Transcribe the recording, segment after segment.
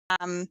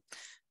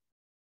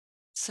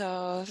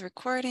So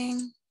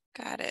recording,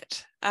 got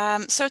it.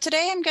 So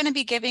today I'm going to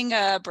be giving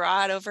a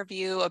broad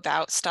overview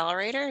about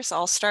stellarators.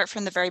 I'll start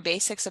from the very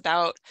basics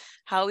about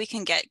how we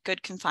can get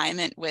good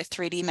confinement with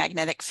 3D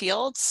magnetic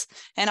fields,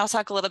 and I'll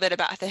talk a little bit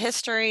about the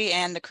history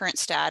and the current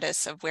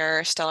status of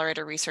where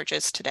stellarator research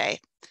is today.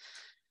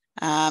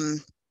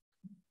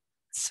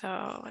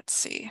 So let's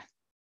see.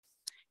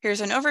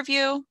 Here's an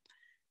overview.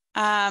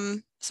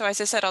 So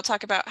as I said, I'll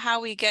talk about how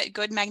we get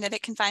good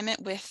magnetic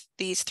confinement with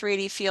these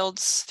 3D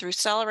fields through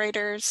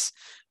stellarators,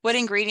 what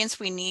ingredients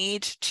we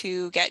need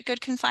to get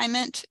good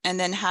confinement, and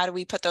then how do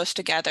we put those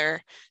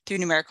together through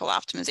numerical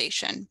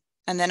optimization.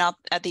 And then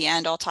at the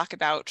end, I'll talk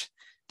about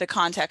the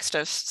context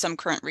of some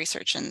current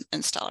research in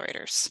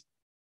stellarators.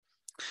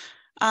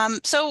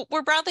 So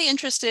we're broadly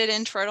interested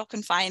in toroidal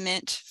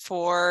confinement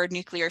for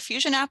nuclear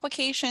fusion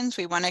applications.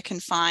 We want to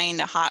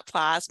confine a hot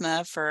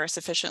plasma for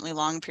sufficiently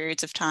long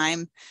periods of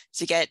time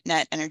to get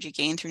net energy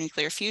gain through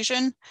nuclear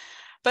fusion.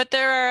 But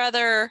there are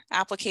other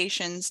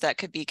applications that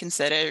could be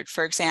considered.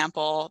 For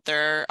example,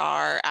 there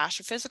are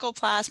astrophysical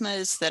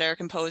plasmas that are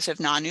composed of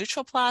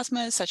non-neutral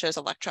plasmas, such as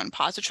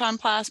electron-positron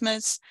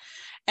plasmas.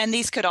 And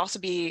these could also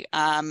be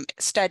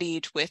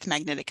studied with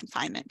magnetic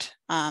confinement.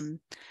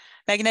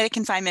 Magnetic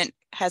confinement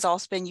has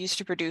also been used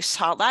to produce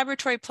hot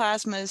laboratory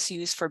plasmas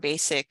used for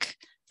basic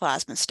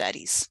plasma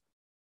studies.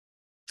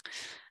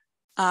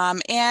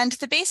 And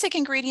the basic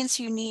ingredients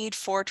you need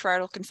for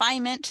toroidal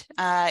confinement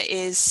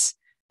is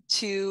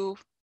to,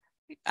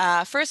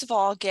 first of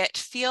all, get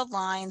field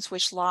lines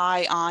which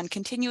lie on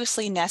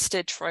continuously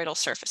nested toroidal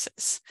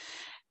surfaces.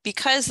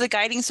 Because the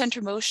guiding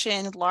center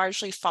motion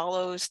largely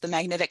follows the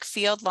magnetic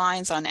field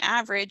lines on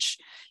average,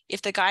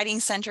 if the guiding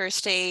centers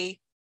stay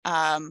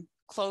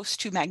close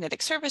to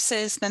magnetic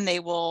surfaces, then they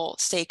will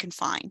stay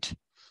confined.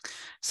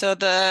 So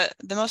the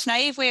most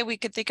naive way we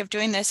could think of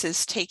doing this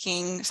is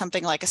taking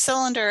something like a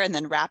cylinder and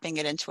then wrapping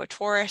it into a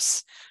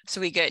torus, so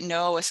we get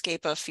no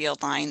escape of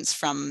field lines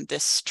from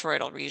this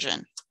toroidal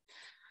region.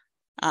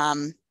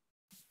 And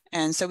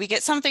so we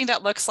get something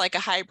that looks like a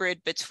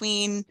hybrid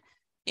between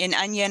an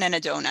onion and a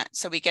donut.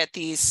 So we get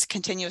these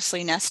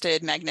continuously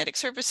nested magnetic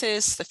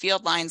surfaces, the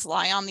field lines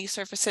lie on these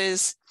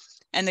surfaces,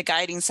 and the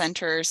guiding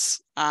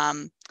centers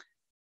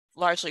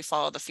largely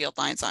follow the field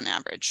lines on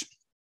average.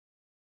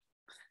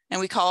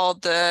 And we call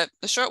the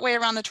short way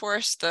around the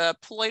torus the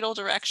poloidal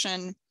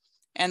direction,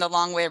 and the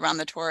long way around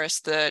the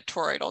torus the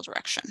toroidal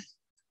direction.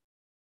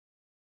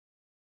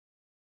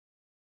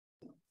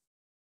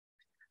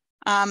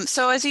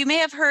 So as you may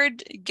have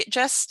heard,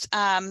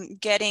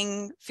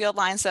 getting field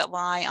lines that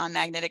lie on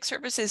magnetic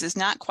surfaces is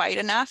not quite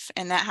enough,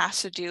 and that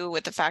has to do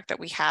with the fact that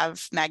we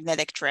have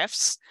magnetic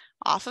drifts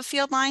off of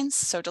field lines.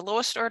 So the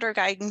lowest order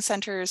guiding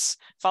centers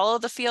follow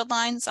the field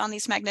lines on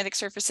these magnetic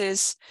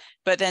surfaces,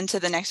 but then to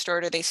the next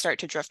order, they start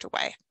to drift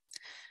away.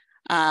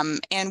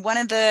 And one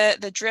of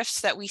the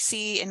drifts that we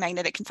see in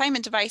magnetic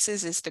confinement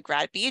devices is the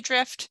grad B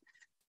drift.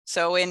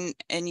 So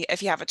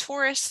if you have a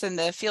torus, then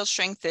the field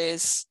strength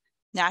is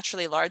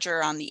naturally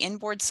larger on the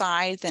inboard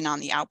side than on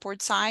the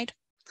outboard side.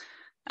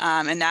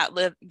 And that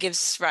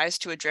gives rise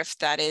to a drift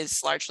that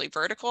is largely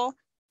vertical.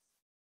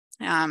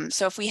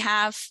 So if we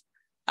have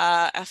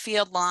a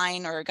field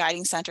line or a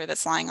guiding center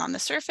that's lying on the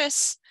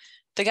surface,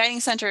 the guiding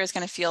center is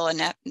going to feel a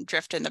net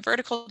drift in the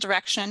vertical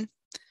direction.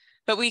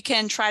 But we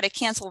can try to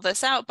cancel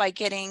this out by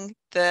getting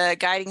the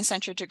guiding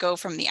center to go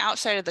from the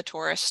outside of the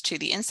torus to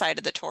the inside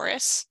of the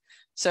torus.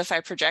 So if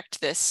I project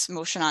this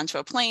motion onto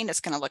a plane,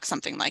 it's going to look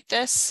something like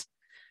this.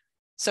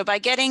 So by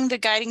getting the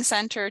guiding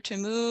center to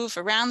move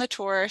around the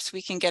torus,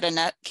 we can get a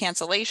net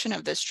cancellation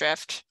of this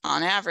drift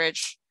on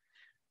average,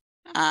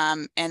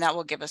 and that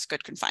will give us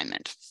good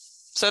confinement.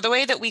 So the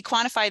way that we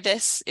quantify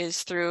this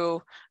is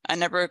through a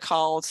number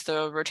called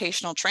the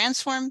rotational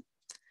transform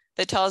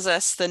that tells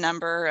us the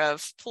number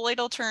of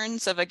poloidal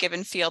turns of a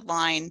given field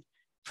line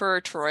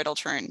per toroidal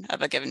turn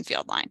of a given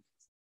field line.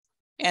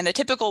 And the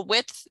typical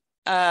width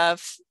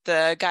of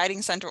the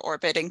guiding center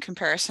orbit in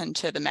comparison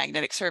to the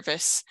magnetic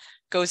surface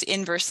goes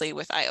inversely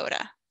with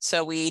iota.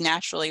 So we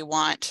naturally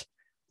want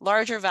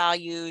larger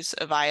values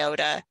of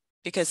iota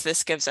because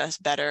this gives us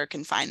better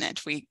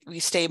confinement. We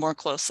stay more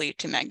closely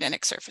to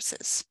magnetic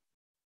surfaces.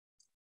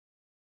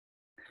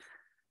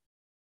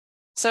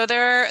 So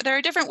there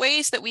are different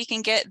ways that we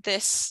can get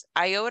this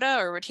iota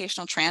or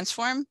rotational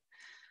transform.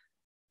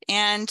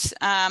 And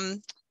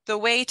the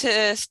way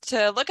to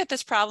look at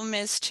this problem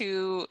is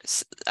to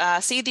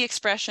see the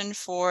expression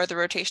for the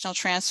rotational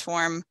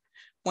transform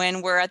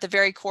when we're at the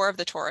very core of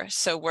the torus.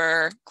 So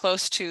we're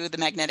close to the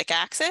magnetic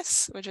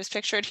axis, which is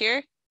pictured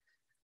here.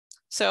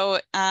 So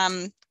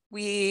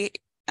we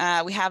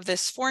have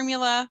this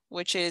formula,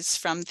 which is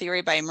from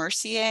theory by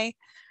Mercier,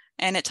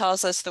 and it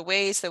tells us the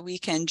ways that we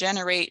can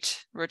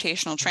generate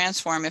rotational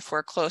transform if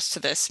we're close to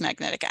this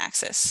magnetic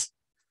axis.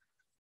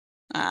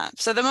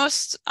 So the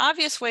most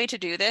obvious way to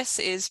do this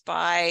is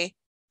by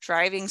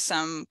driving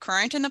some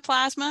current in the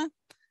plasma.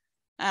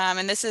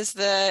 And this is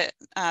the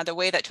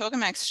way that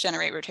tokamaks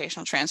generate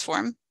rotational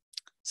transform.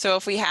 So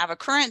if we have a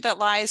current that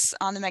lies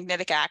on the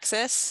magnetic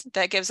axis,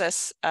 that gives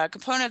us a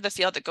component of the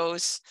field that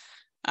goes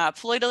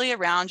poloidally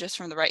around just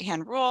from the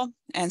right-hand rule.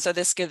 And so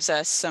this gives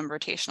us some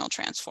rotational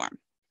transform.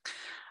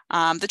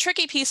 The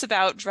tricky piece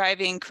about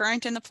driving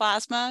current in the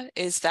plasma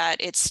is that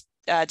it's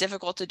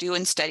difficult to do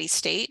in steady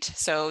state.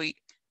 So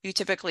you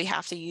typically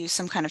have to use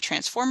some kind of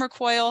transformer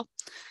coil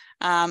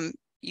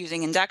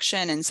using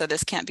induction. And so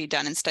this can't be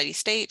done in steady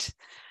state.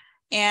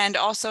 And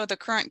also the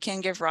current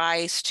can give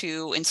rise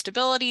to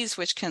instabilities,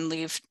 which can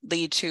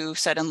lead to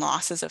sudden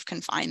losses of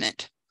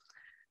confinement.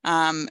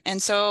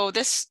 And so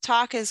this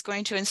talk is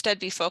going to instead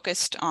be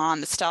focused on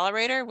the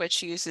stellarator,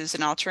 which uses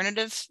an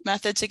alternative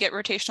method to get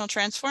rotational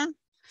transform.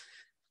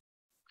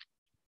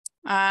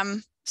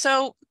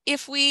 So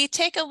if we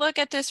take a look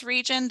at this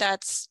region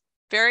that's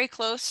very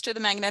close to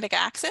the magnetic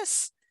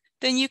axis,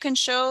 then you can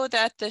show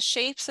that the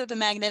shapes of the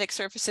magnetic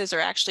surfaces are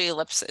actually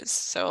ellipses.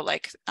 So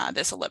like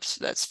this ellipse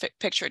that's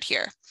pictured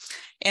here.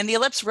 And the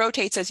ellipse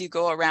rotates as you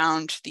go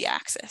around the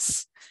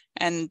axis.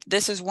 And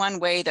this is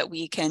one way that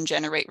we can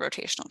generate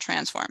rotational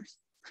transform.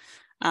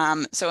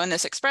 So in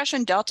this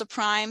expression, delta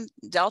prime,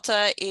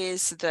 delta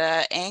is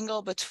the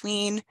angle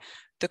between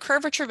the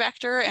curvature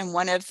vector and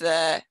one of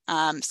the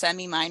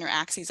semi-minor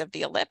axes of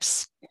the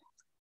ellipse.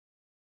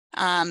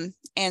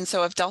 And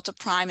so if delta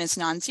prime is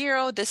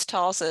non-zero, this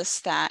tells us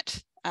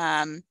that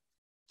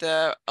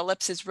the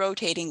ellipse is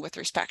rotating with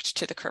respect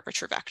to the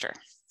curvature vector.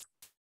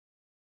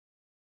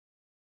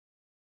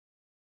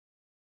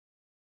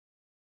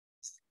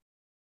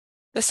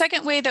 The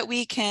second way that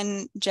we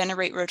can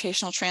generate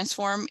rotational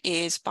transform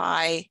is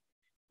by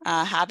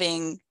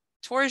having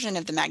torsion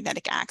of the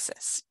magnetic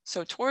axis.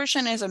 So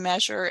torsion is a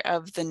measure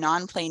of the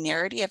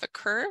non-planarity of a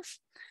curve.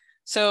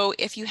 So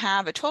if you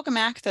have a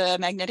tokamak, the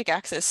magnetic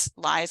axis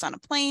lies on a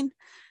plane,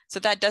 so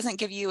that doesn't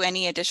give you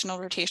any additional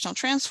rotational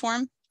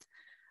transform.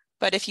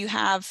 But if you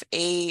have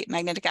a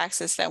magnetic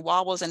axis that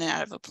wobbles in and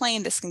out of a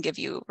plane, this can give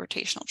you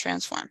rotational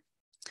transform.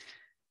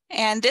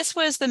 And this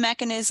was the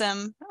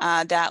mechanism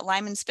that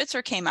Lyman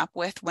Spitzer came up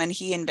with when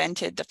he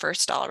invented the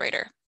first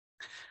stellarator.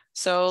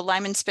 So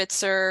Lyman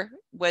Spitzer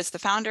was the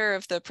founder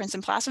of the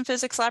Princeton Plasma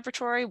Physics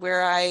Laboratory,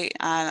 where I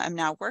am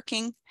now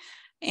working.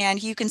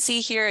 And you can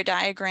see here a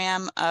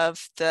diagram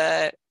of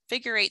the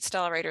figure-8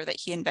 stellarator that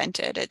he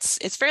invented.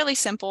 It's fairly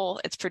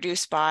simple. It's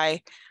produced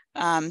by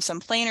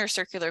some planar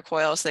circular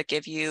coils that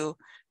give you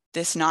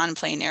this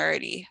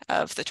non-planarity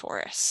of the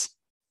torus.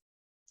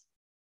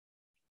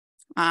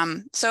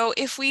 So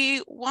if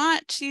we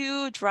want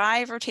to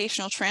drive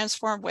rotational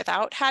transform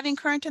without having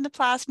current in the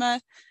plasma,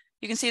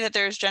 you can see that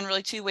there's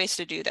generally two ways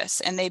to do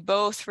this, and they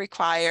both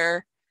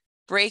require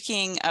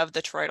breaking of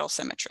the toroidal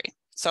symmetry.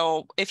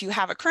 So if you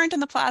have a current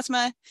in the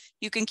plasma,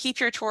 you can keep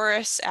your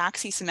torus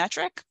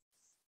axisymmetric.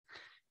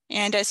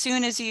 And as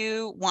soon as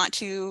you want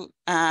to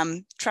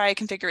try a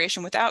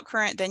configuration without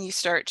current, then you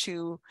start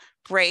to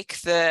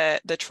break the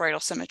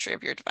toroidal symmetry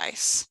of your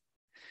device.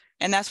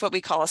 And that's what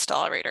we call a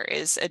stellarator,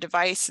 is a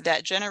device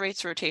that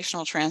generates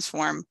rotational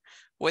transform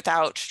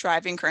without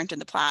driving current in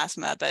the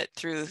plasma, but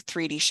through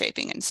 3D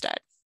shaping instead.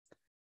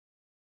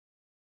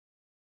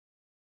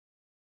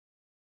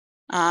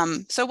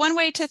 So one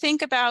way to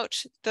think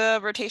about the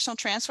rotational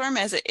transform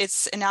is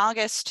it's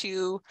analogous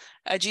to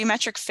a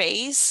geometric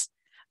phase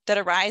that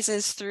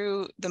arises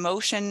through the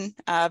motion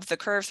of the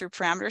curve through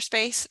parameter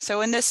space.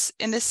 So in this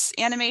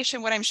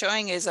animation, what I'm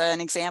showing is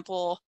an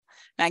example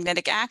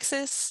magnetic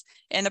axis,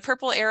 and the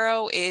purple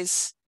arrow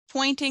is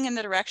pointing in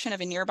the direction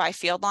of a nearby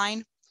field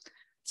line.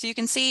 So you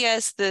can see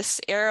as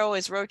this arrow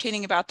is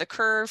rotating about the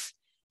curve,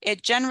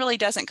 it generally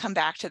doesn't come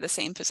back to the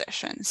same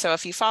position. So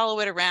if you follow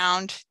it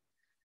around,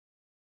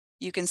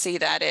 you can see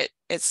that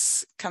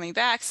it's coming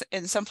back.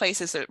 In some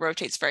places it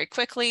rotates very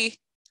quickly,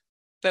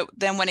 but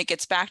then when it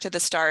gets back to the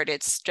start,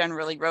 it's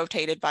generally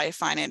rotated by a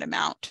finite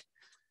amount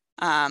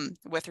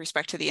with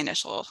respect to the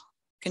initial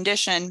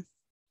condition.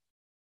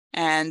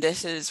 And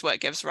this is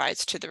what gives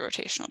rise to the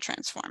rotational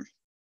transform.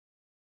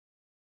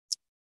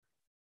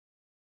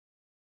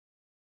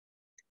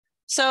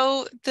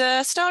 So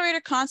the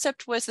stellarator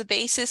concept was the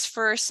basis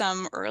for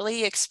some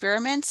early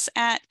experiments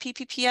at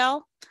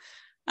PPPL.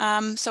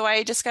 So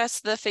I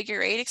discussed the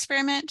figure-8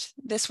 experiment.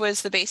 This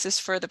was the basis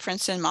for the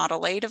Princeton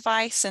Model A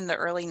device in the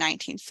early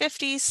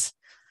 1950s.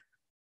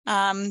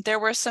 There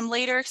were some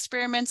later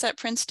experiments at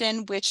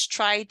Princeton which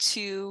tried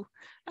to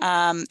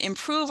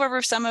improve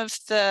over some of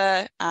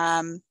the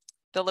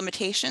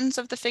limitations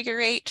of the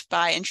figure-8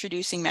 by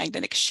introducing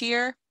magnetic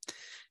shear.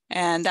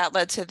 And that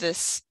led to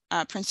this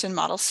Princeton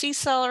Model C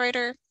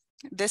stellarator.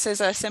 This is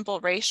a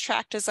simple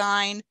racetrack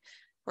design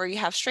where you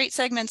have straight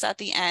segments at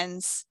the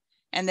ends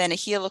and then a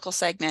helical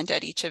segment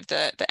at each of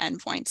the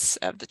endpoints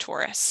of the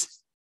torus.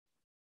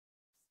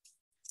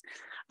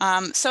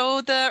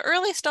 So the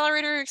early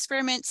stellarator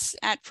experiments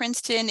at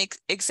Princeton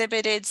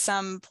exhibited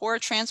some poor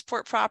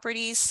transport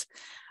properties.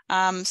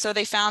 So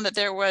they found that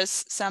there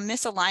was some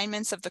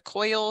misalignments of the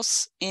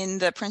coils in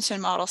the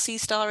Princeton Model C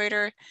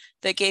stellarator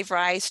that gave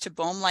rise to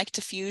Bohm-like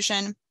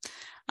diffusion.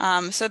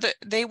 So that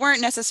they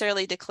weren't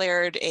necessarily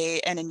declared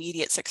an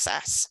immediate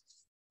success.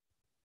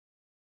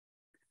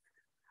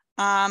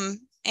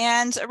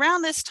 And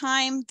around this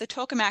time, the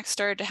tokamak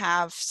started to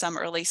have some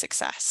early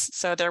success.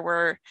 So there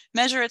were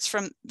measurements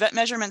from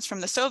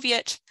the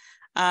Soviets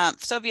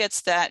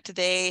that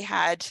they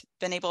had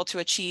been able to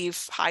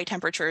achieve high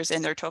temperatures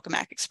in their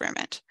tokamak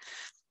experiment.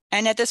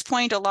 And at this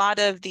point, a lot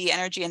of the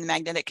energy and the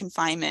magnetic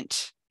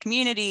confinement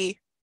community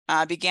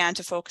began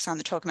to focus on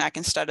the tokamak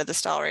instead of the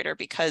stellarator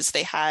because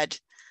they had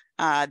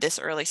this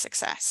early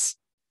success.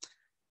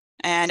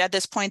 And at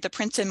this point, the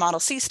Princeton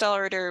Model C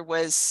stellarator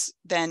was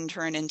then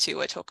turned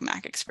into a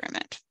tokamak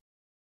experiment.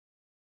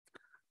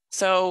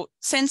 So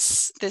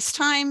since this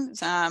time,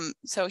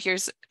 so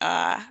here's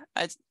a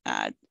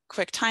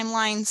quick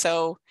timeline.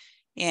 So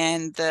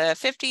in the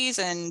 50s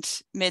and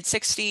mid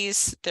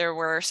 60s, there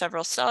were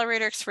several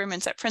stellarator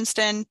experiments at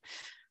Princeton,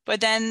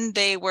 but then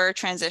they were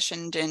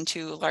transitioned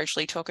into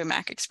largely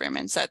tokamak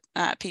experiments at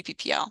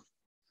PPPL.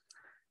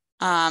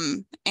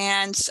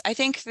 And I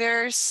think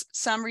there's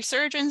some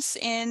resurgence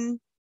in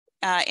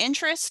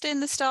interest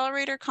in the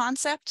stellarator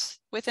concept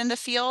within the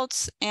field,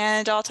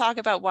 and I'll talk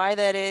about why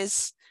that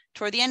is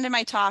toward the end of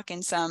my talk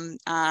and some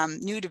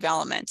new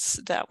developments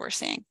that we're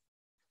seeing.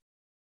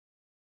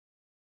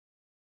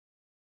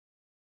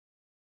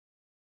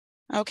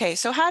 Okay,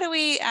 so how do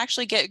we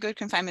actually get good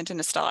confinement in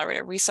a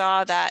stellarator? We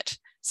saw that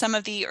some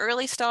of the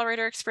early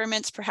stellarator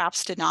experiments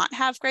perhaps did not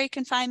have great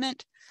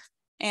confinement,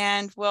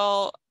 and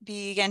we'll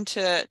begin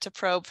to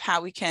probe how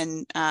we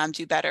can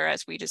do better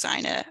as we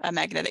design a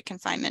magnetic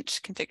confinement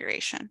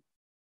configuration.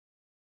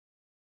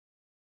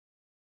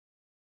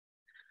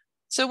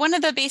 So one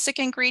of the basic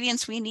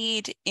ingredients we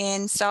need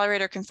in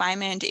stellarator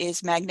confinement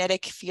is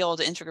magnetic field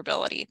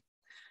integrability.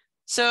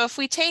 So if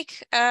we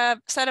take a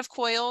set of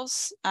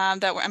coils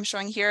that I'm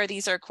showing here,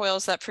 these are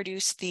coils that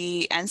produce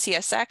the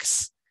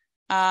NCSX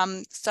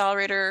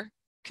stellarator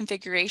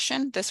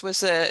configuration. This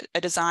was a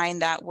design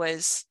that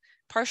was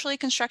partially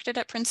constructed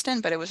at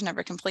Princeton, but it was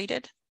never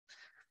completed.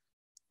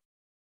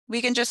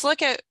 We can just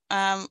look at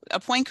a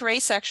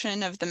Poincare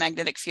section of the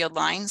magnetic field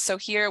lines. So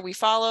here we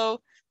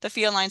follow the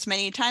field lines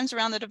many times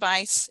around the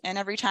device, and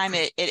every time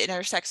it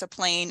intersects a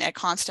plane at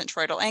constant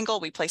toroidal angle,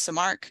 we place a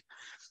mark.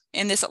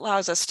 And this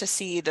allows us to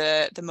see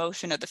the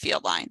motion of the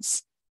field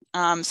lines.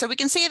 So we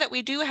can see that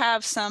we do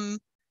have some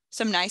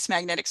nice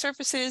magnetic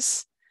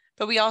surfaces,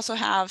 but we also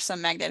have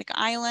some magnetic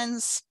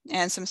islands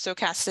and some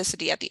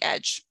stochasticity at the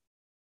edge.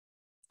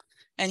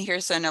 And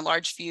here's a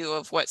large view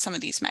of what some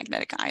of these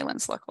magnetic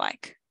islands look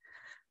like.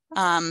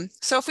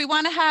 So if we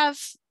want to have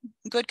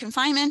good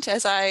confinement,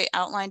 as I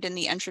outlined in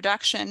the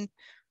introduction,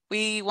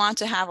 we want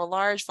to have a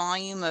large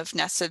volume of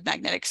nested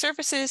magnetic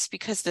surfaces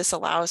because this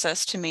allows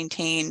us to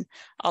maintain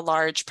a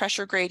large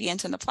pressure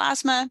gradient in the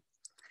plasma.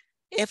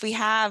 If we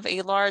have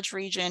a large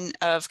region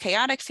of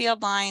chaotic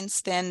field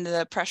lines, then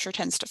the pressure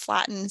tends to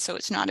flatten, so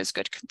it's not as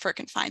good for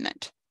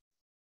confinement.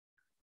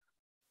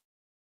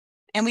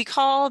 And we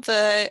call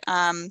the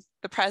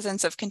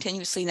presence of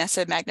continuously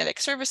nested magnetic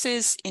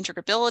surfaces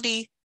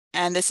integrability,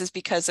 and this is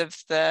because of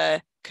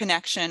the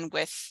connection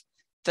with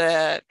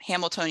the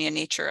Hamiltonian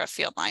nature of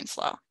field line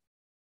flow.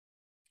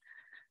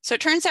 So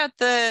it turns out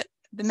the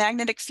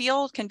magnetic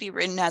field can be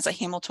written as a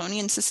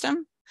Hamiltonian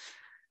system.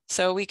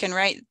 So we can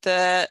write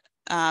the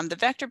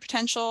vector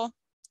potential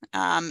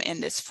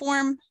in this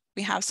form.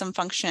 We have some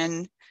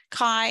function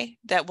chi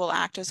that will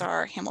act as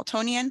our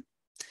Hamiltonian.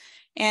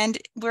 And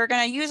we're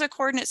going to use a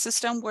coordinate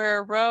system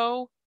where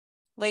rho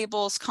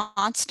labels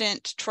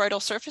constant toroidal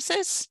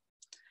surfaces.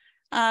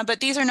 But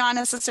these are not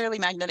necessarily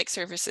magnetic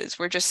surfaces.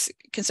 We're just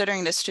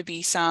considering this to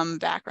be some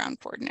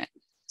background coordinate.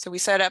 So we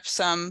set up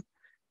some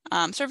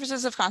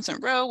surfaces of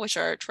constant rho, which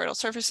are toroidal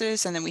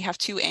surfaces, and then we have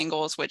two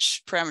angles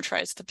which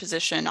parameterize the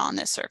position on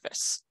this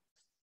surface.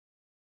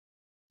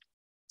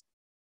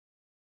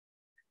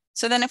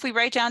 So then if we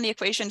write down the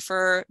equation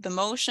for the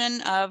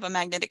motion of a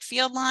magnetic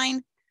field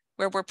line,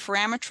 where we're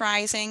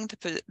parameterizing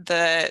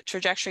the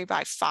trajectory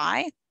by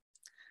phi,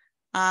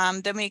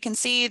 then we can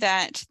see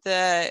that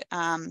the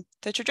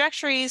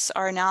trajectories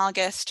are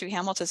analogous to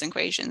Hamilton's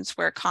equations,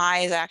 where chi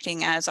is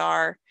acting as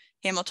our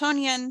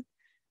Hamiltonian,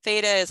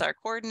 theta is our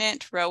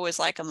coordinate, rho is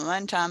like a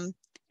momentum,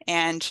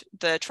 and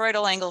the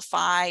toroidal angle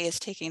phi is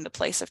taking the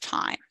place of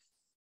time.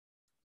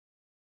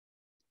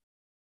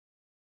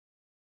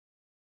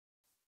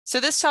 So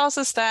this tells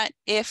us that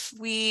if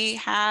we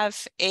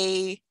have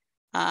a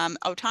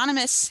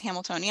autonomous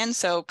Hamiltonian,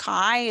 so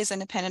chi is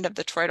independent of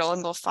the toroidal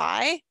angle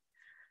phi,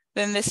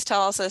 then this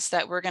tells us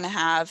that we're going to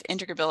have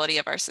integrability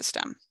of our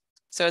system.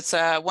 So it's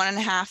a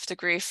 1.5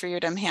 degree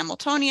freedom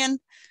Hamiltonian.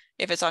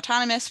 If it's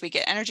autonomous, we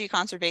get energy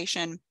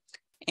conservation,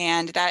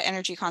 and that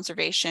energy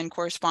conservation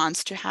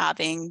corresponds to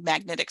having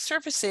magnetic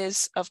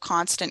surfaces of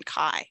constant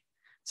chi.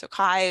 So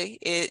chi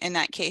in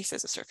that case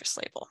is a surface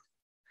label.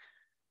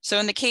 So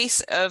in the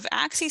case of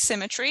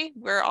axisymmetry,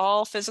 where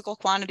all physical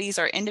quantities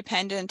are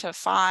independent of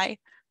phi,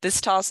 this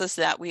tells us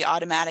that we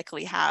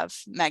automatically have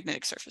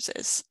magnetic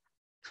surfaces.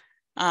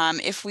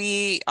 If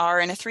we are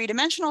in a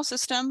three-dimensional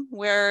system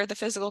where the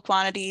physical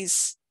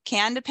quantities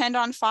can depend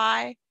on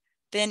phi,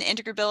 then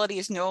integrability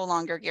is no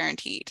longer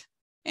guaranteed.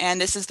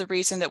 And this is the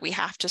reason that we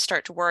have to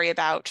start to worry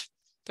about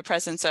the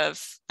presence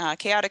of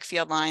chaotic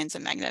field lines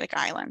and magnetic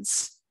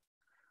islands.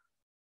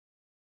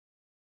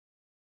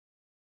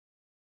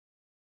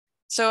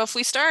 So if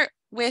we start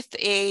with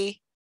a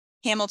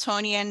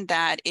Hamiltonian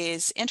that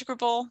is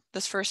integrable,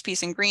 this first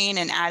piece in green,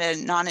 and add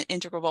a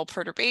non-integrable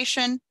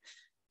perturbation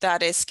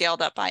that is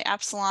scaled up by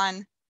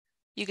epsilon,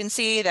 you can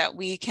see that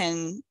we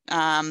can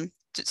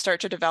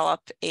start to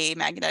develop a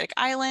magnetic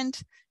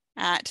island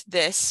at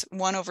this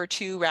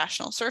 1/2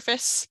 rational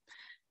surface,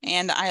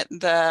 and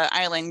the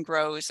island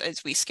grows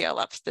as we scale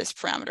up this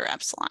parameter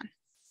epsilon.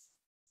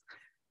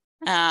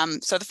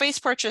 So the phase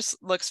purchase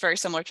looks very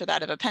similar to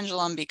that of a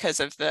pendulum because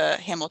of the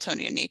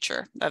Hamiltonian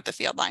nature of the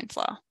field line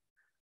flow.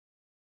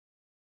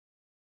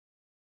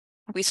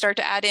 We start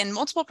to add in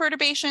multiple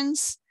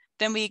perturbations,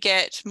 then we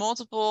get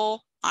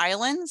multiple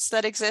islands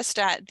that exist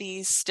at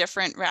these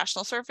different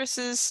rational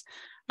surfaces,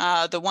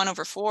 the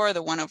 1/4,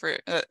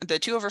 the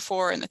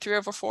 2/4, and the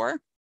 3/4.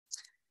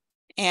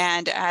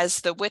 And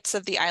as the widths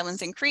of the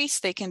islands increase,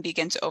 they can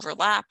begin to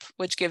overlap,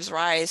 which gives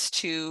rise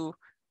to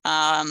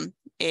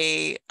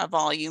a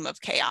volume of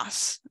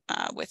chaos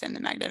within the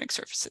magnetic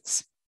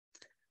surfaces.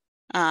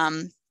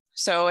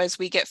 So as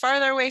we get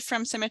farther away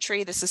from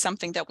symmetry, this is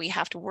something that we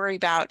have to worry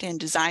about in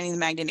designing the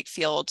magnetic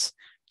fields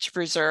to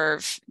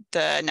preserve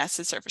the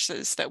nested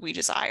surfaces that we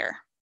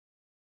desire.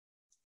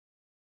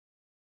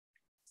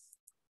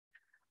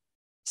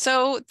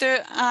 So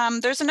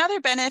there's another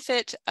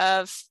benefit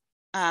of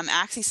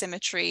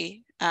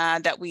axisymmetry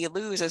that we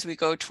lose as we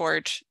go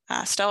toward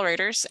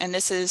stellarators, and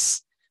this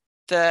is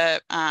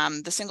the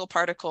single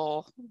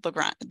particle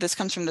Lagrange. This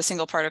comes from the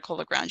single particle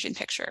Lagrangian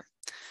picture.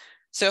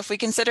 So if we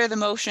consider the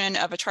motion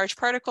of a charged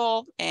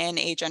particle in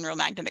a general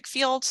magnetic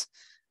field,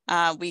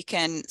 we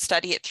can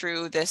study it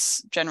through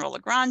this general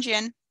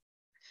Lagrangian.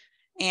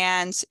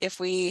 And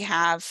if we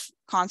have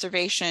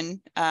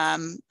conservation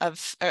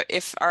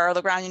if our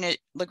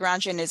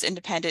Lagrangian is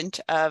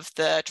independent of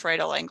the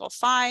toroidal angle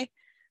phi,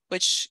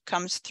 which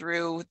comes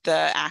through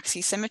the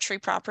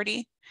axisymmetry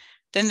property,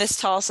 then this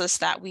tells us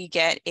that we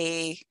get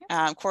a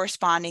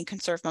corresponding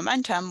conserved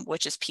momentum,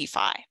 which is p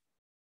phi.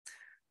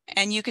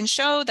 And you can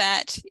show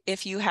that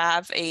if you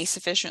have a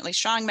sufficiently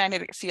strong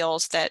magnetic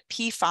field, that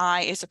p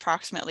phi is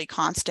approximately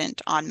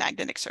constant on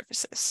magnetic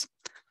surfaces.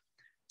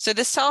 So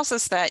this tells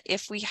us that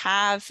if we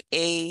have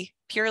a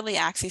purely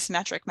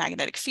axisymmetric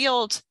magnetic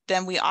field,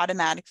 then we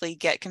automatically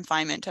get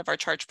confinement of our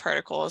charged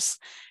particles,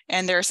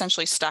 and they're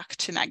essentially stuck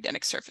to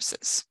magnetic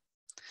surfaces.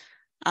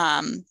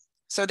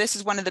 So this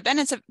is one of the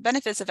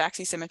benefits of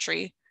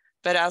axisymmetry,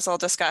 but as I'll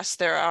discuss,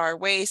 there are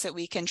ways that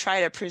we can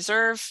try to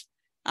preserve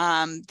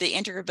the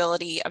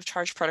integrability of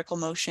charged particle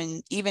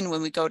motion even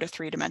when we go to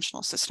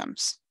three-dimensional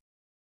systems.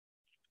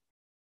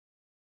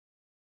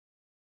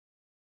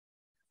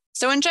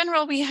 So in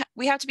general,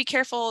 we have to be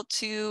careful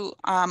to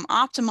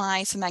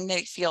optimize the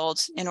magnetic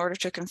field in order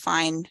to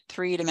confine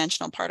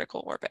three-dimensional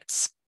particle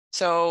orbits.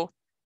 So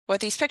what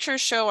these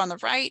pictures show on the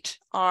right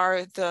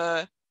are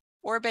the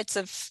orbits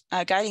of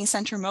guiding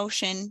center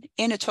motion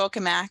in a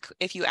tokamak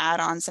if you add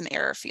on some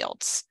error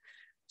fields.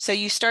 So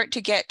you start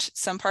to get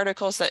some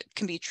particles that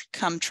can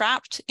become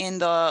trapped in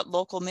the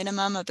local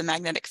minimum of the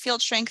magnetic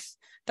field strength.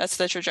 That's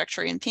the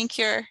trajectory in pink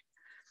here.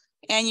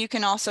 And you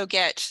can also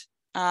get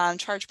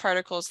charged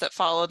particles that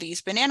follow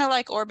these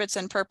banana-like orbits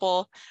in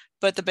purple,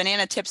 but the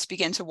banana tips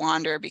begin to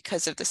wander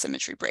because of the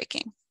symmetry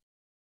breaking.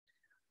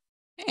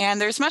 And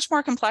there's much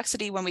more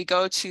complexity when we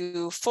go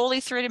to fully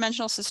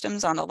three-dimensional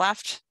systems on the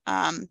left.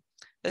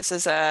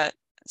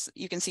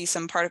 You can see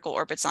some particle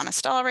orbits on a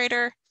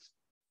stellarator.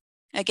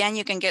 Again,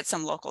 you can get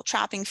some local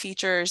trapping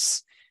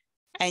features,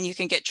 and you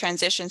can get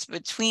transitions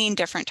between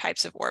different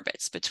types of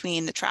orbits,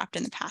 between the trapped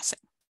and the passing.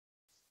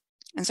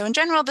 And so in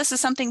general, this is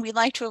something we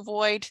like to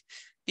avoid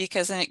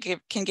because then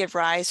it can give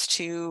rise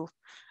to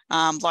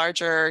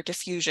larger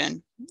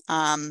diffusion.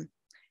 And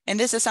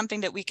this is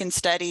something that we can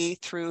study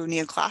through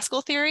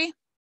neoclassical theory.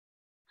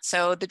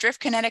 So the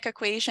drift kinetic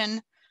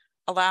equation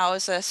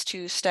allows us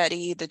to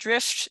study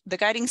the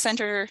guiding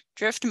center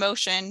drift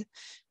motion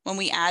when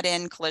we add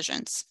in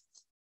collisions.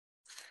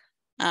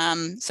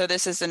 So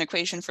this is an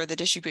equation for the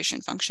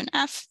distribution function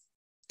f.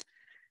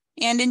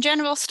 And in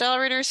general,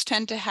 stellarators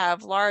tend to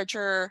have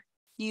larger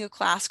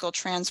neoclassical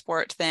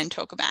transport than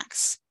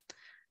tokamaks.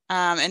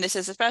 And this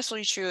is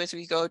especially true as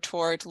we go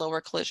toward lower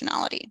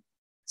collisionality.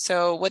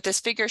 So what this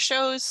figure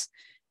shows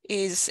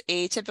is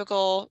a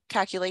typical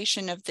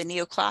calculation of the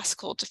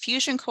neoclassical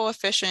diffusion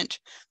coefficient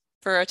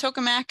for a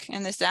tokamak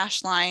in this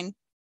dashed line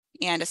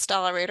and a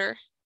stellarator.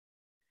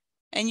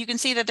 And you can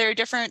see that there are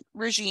different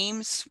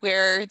regimes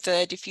where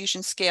the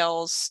diffusion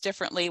scales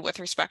differently with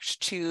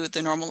respect to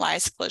the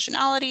normalized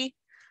collisionality.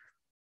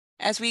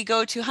 As we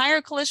go to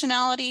higher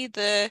collisionality,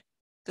 the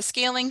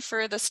scaling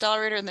for the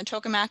stellarator and the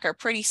tokamak are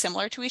pretty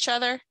similar to each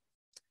other.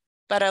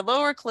 But at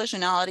lower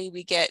collisionality,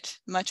 we get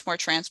much more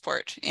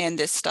transport in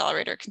this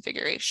stellarator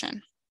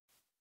configuration.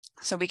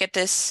 So we get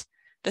the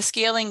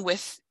scaling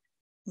with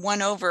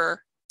 1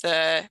 over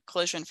the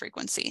collision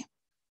frequency.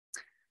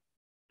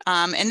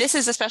 And this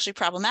is especially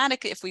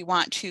problematic if we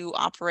want to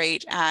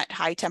operate at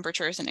high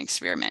temperatures in an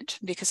experiment,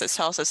 because this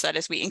tells us that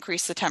as we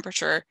increase the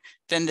temperature,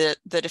 then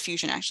the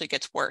diffusion actually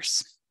gets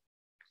worse.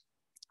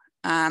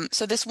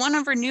 So this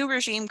 1/nu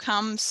regime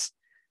comes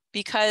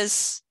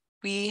because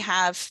we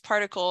have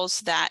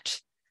particles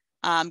that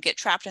get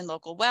trapped in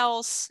local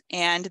wells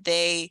and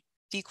they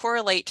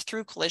decorrelate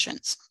through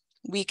collisions.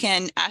 We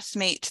can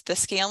estimate the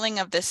scaling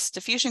of this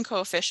diffusion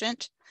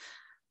coefficient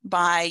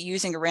by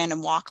using a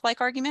random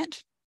walk-like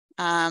argument.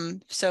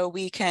 So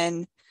we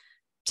can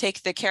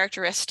take the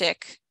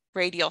characteristic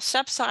radial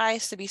step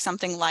size to be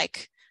something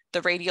like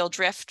the radial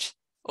drift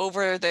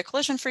over the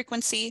collision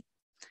frequency,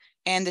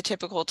 and the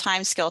typical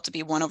time scale to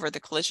be 1 over the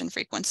collision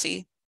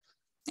frequency.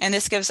 And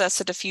this gives us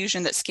a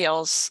diffusion that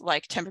scales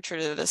like temperature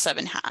to the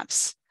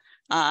 7/2.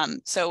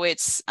 So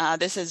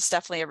this is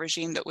definitely a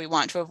regime that we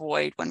want to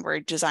avoid when we're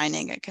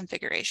designing a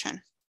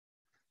configuration.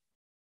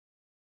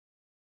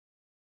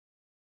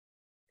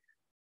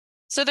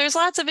 So there's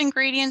lots of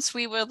ingredients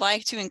we would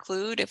like to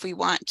include if we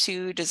want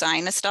to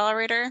design a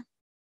stellarator.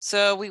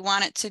 So we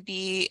want it to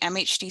be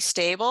MHD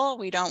stable.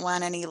 We don't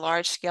want any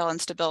large scale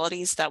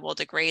instabilities that will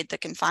degrade the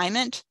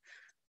confinement.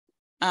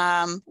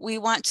 We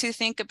want to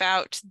think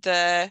about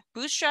the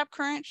bootstrap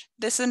current.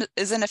 This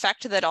is an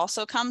effect that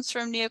also comes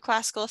from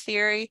neoclassical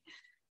theory.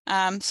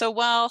 So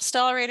while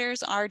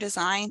stellarators are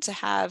designed to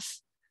have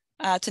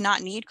to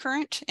not need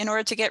current in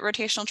order to get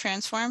rotational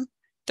transform,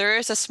 there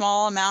is a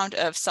small amount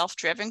of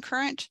self-driven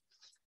current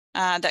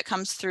that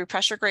comes through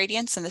pressure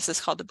gradients, and this is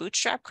called the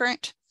bootstrap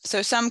current.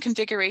 So some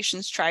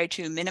configurations try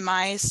to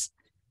minimize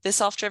the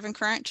self-driven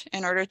current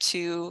in order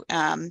to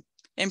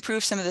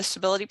improve some of the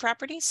stability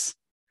properties.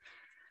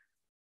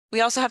 We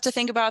also have to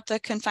think about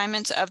the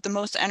confinement of the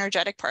most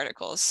energetic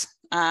particles.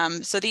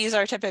 So these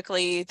are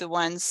typically the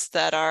ones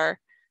that are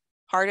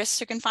hardest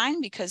to confine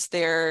because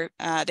they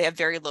have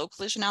very low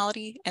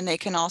collisionality, and they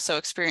can also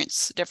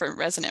experience different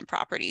resonant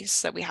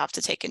properties that we have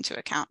to take into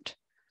account.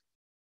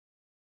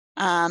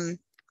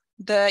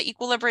 The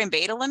equilibrium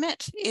beta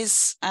limit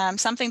is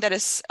something that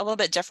is a little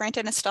bit different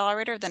in a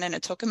stellarator than in a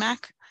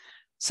tokamak.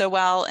 So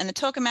while in a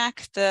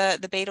tokamak,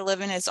 the beta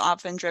limit is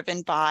often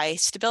driven by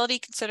stability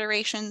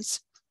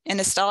considerations, in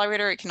a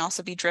stellarator, it can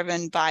also be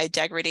driven by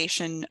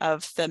degradation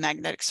of the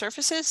magnetic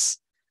surfaces.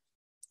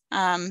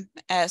 So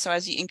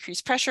as you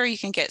increase pressure, you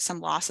can get some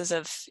losses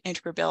of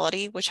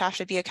integrability, which have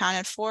to be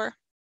accounted for.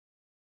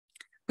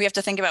 We have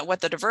to think about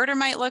what the diverter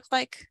might look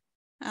like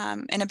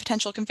in a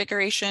potential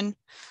configuration.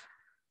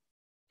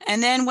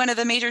 And then one of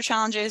the major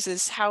challenges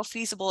is how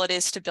feasible it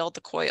is to build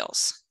the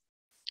coils.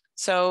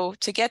 So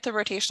to get the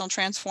rotational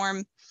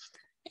transform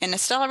in a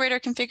stellarator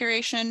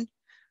configuration,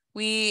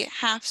 we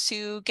have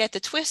to get the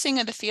twisting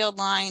of the field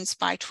lines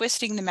by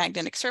twisting the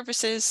magnetic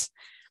surfaces.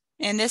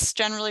 And this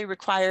generally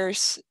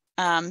requires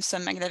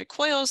some magnetic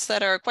coils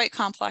that are quite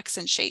complex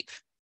in shape.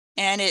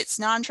 And it's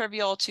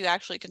non-trivial to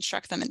actually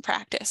construct them in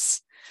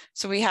practice.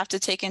 So we have to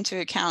take into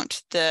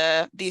account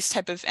these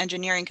type of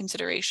engineering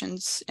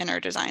considerations in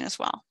our design as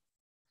well.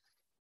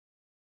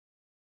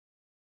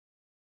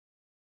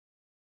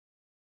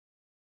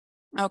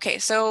 Okay,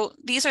 so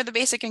these are the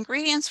basic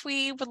ingredients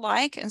we would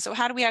like. And so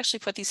how do we actually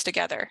put these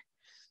together?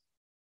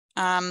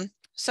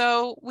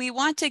 So we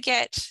want to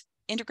get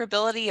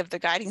integrability of the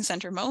guiding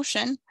center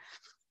motion.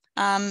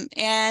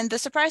 And the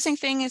surprising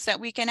thing is that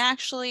we can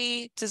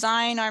actually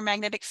design our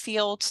magnetic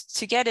field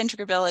to get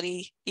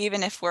integrability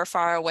even if we're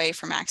far away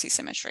from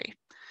axisymmetry.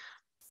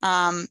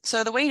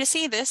 So the way to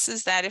see this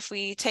is that if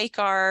we take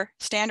our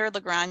standard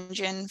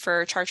Lagrangian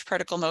for charged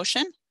particle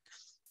motion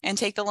and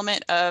take the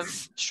limit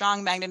of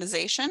strong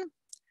magnetization,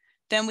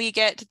 then we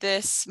get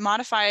this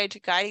modified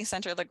guiding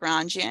center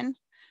Lagrangian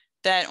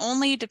that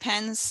only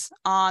depends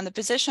on the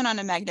position on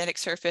a magnetic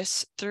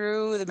surface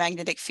through the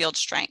magnetic field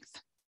strength.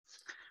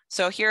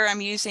 So here I'm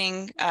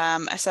using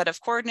a set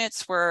of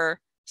coordinates where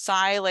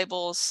psi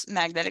labels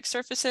magnetic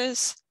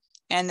surfaces,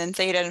 and then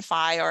theta and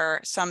phi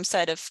are some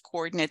set of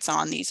coordinates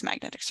on these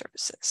magnetic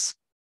surfaces.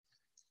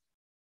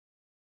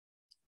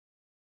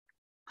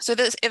 So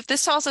if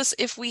this tells us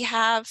if we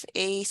have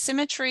a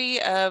symmetry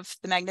of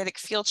the magnetic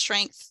field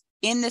strength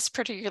in this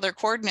particular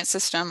coordinate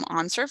system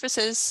on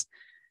surfaces,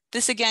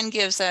 this again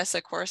gives us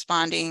a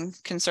corresponding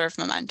conserved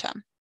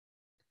momentum.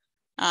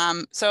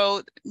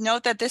 So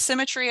note that this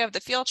symmetry of the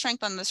field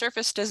strength on the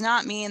surface does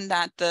not mean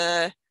that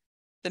the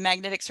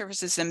magnetic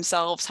surfaces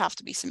themselves have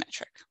to be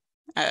symmetric.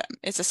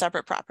 It's a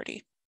separate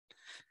property.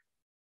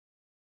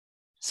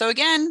 So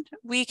again,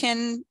 we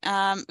can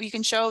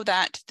show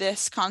that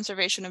this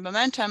conservation of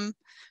momentum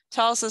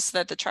tells us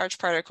that the charged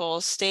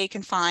particles stay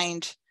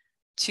confined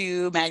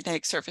to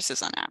magnetic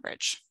surfaces on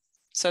average.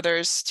 So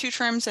there's two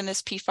terms in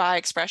this P-phi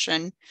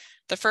expression.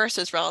 The first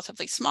is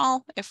relatively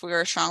small if we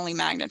are strongly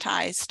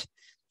magnetized.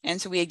 And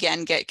so we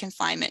again get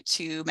confinement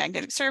to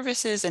magnetic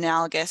surfaces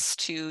analogous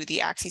to the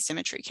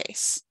axisymmetry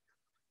case.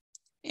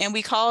 And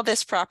we call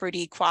this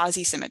property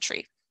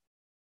quasi-symmetry.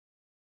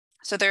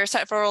 So there are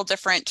several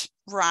different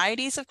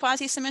varieties of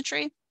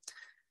quasi-symmetry.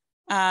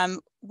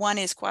 One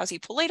is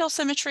quasi-palatal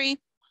symmetry.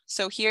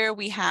 So here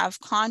we have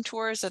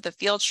contours of the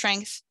field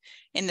strength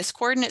in this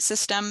coordinate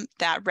system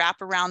that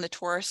wrap around the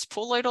torus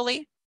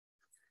poloidally.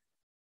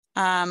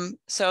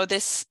 So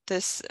this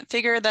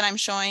figure that I'm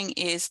showing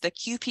is the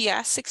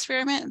QPS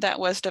experiment that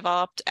was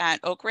developed at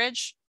Oak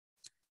Ridge.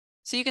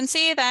 So you can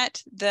see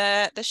that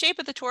the shape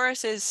of the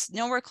torus is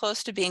nowhere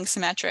close to being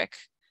symmetric,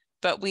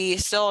 but we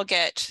still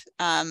get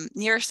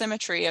near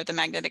symmetry of the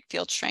magnetic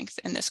field strength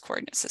in this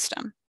coordinate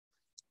system.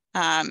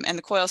 And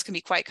the coils can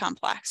be quite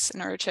complex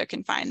in order to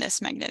confine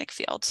this magnetic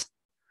field.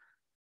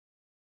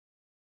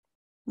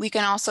 We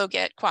can also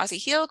get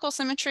quasi-helical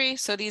symmetry.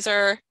 So these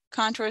are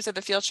contours of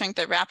the field strength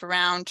that wrap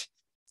around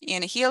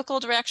in a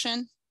helical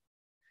direction.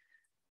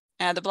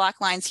 The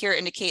black lines here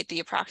indicate the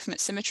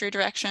approximate symmetry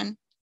direction.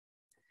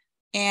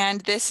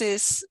 And this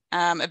is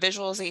a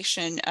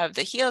visualization of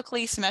the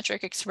helically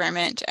symmetric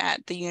experiment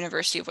at the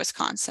University of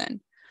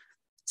Wisconsin.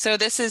 So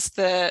this is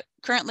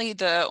currently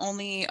the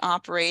only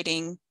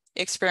operating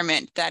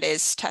experiment that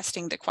is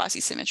testing the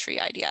quasi-symmetry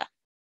idea.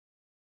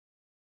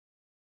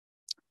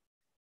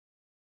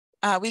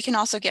 We can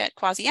also get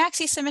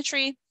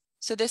quasi-axisymmetry.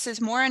 So this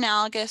is more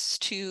analogous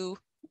to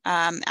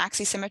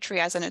axisymmetry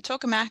as in a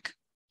tokamak.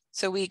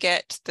 So we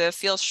get the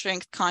field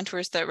strength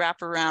contours that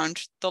wrap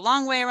around the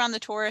long way around the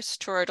torus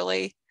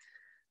toroidally.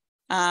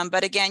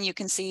 But again, you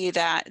can see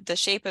that the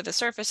shape of the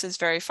surface is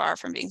very far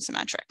from being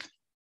symmetric.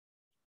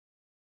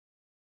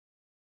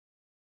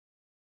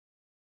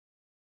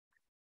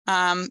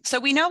 So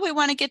we know we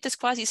want to get this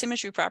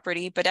quasi-symmetry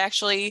property, but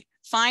actually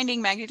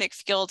finding magnetic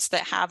fields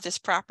that have this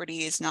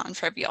property is not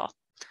trivial.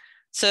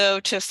 So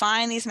to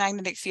find these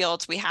magnetic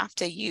fields, we have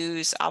to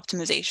use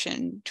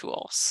optimization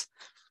tools.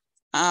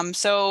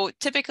 So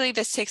typically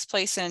this takes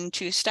place in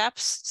 2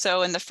 steps.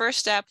 So in the first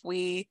step,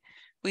 we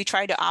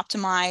try to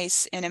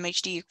optimize an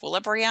MHD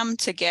equilibrium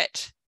to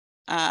get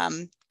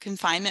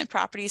confinement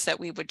properties that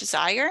we would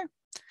desire.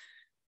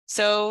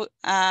 So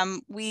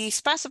we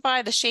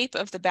specify the shape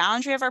of the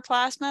boundary of our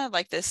plasma,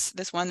 like this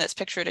one that's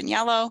pictured in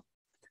yellow.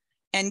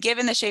 And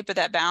given the shape of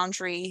that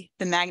boundary,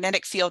 the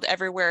magnetic field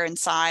everywhere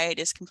inside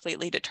is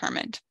completely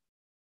determined.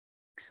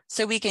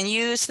 So we can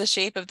use the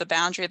shape of the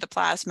boundary of the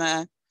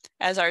plasma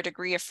as our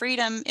degree of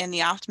freedom in the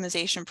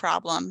optimization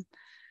problem.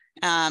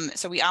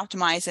 So we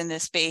optimize in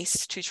this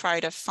space to try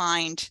to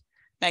find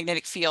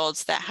magnetic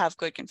fields that have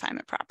good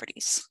confinement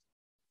properties.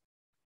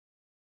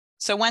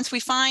 So once we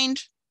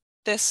find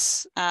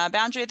this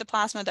boundary of the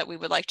plasma that we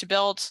would like to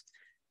build,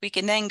 we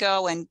can then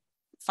go and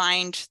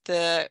find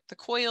the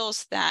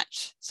coils that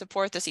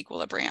support this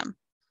equilibrium.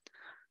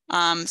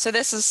 So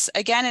this is,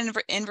 again, an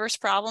inverse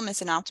problem.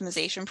 It's an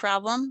optimization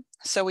problem.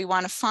 So we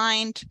want to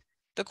find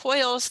the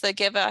coils that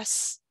give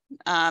us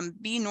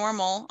B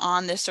normal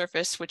on this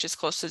surface, which is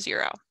close to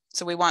 0.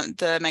 So we want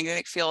the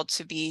magnetic field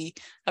to be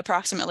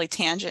approximately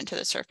tangent to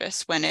the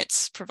surface when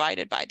it's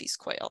provided by these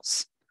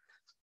coils.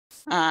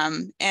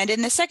 And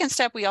in the second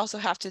step, we also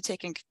have to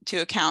take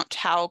into account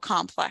how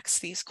complex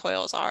these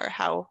coils are,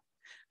 how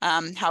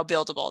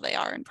buildable they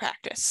are in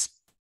practice.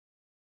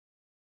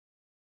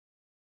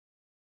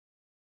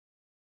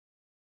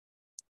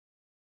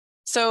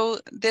 So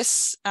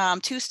this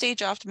 2-stage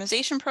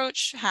optimization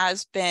approach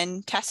has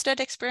been tested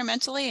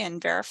experimentally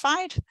and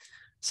verified.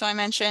 So I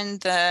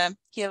mentioned the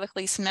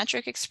helically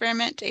symmetric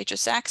experiment,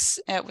 HSX,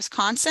 at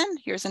Wisconsin.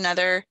 Here's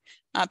another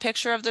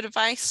picture of the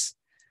device.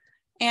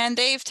 And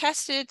they've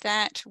tested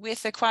that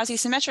with a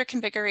quasi-symmetric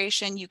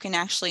configuration, you can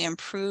actually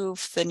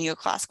improve the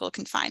neoclassical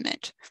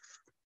confinement.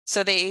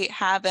 So they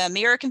have a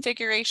mirror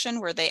configuration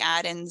where they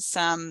add in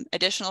some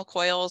additional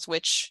coils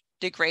which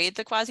degrade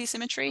the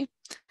quasi-symmetry.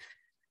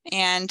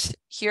 And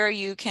here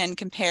you can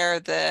compare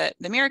the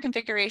mirror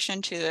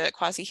configuration to the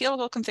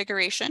quasi-helical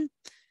configuration.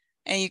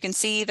 And you can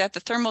see that the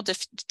thermal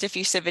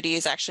diffusivity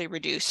is actually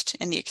reduced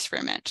in the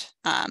experiment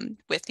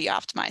with the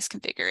optimized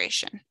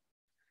configuration.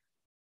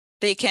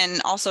 They can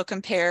also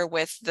compare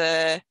with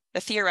the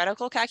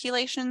theoretical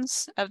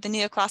calculations of the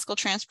neoclassical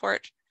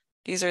transport.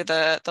 These are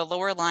the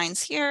lower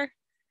lines here.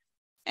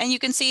 And you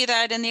can see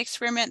that in the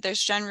experiment,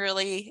 there's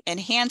generally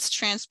enhanced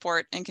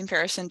transport in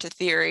comparison to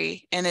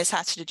theory. And this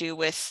has to do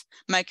with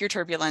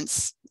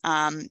microturbulence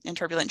and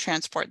turbulent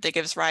transport that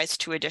gives rise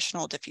to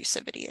additional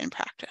diffusivity in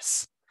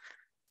practice.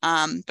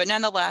 But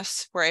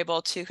nonetheless, we're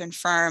able to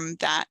confirm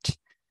that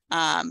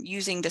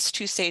using this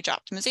 2-stage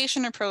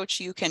optimization approach,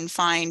 you can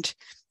find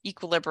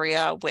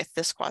equilibria with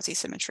this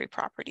quasi-symmetry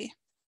property.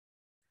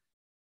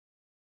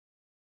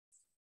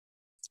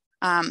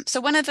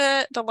 So one of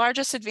the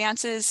largest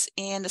advances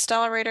in the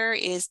stellarator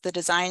is the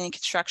design and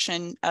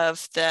construction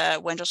of the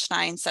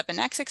Wendelstein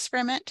 7X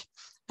experiment.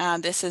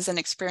 This is an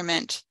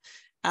experiment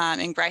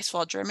in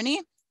Greifswald,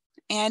 Germany,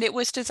 and it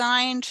was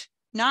designed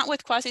not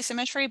with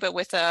quasi-symmetry, but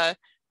with a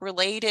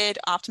related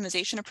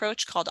optimization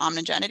approach called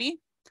omnigenity.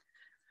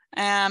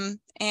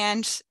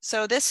 And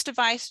so this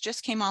device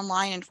just came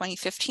online in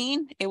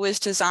 2015. It was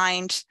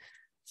designed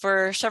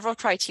for several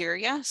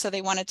criteria. So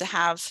they wanted to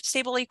have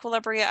stable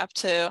equilibria up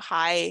to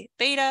high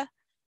beta.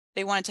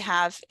 They wanted to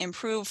have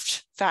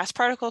improved fast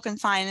particle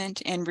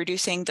confinement and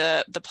reducing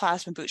the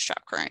plasma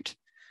bootstrap current.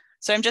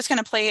 So I'm just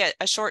going to play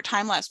a short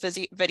time-lapse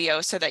video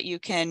so that you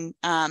can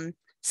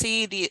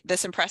see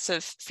this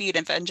impressive feat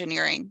of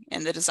engineering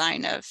in the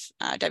design of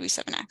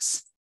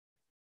W7X.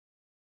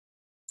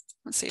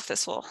 Let's see if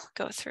this will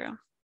go through.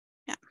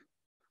 Yeah.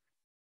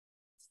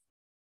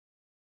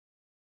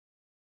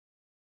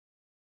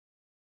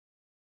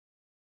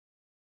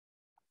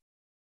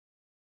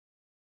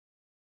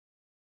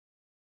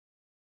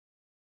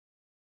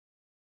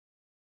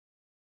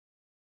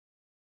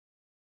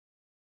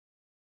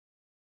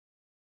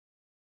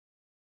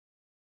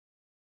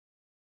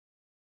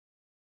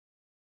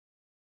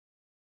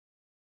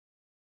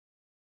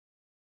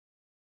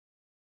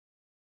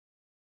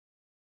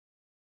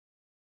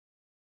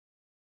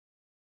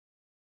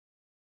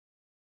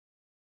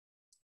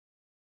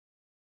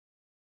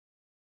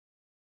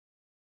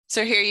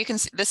 So here you can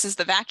see, this is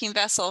the vacuum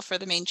vessel for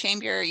the main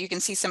chamber. You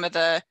can see some of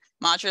the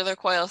modular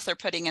coils they're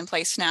putting in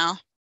place now.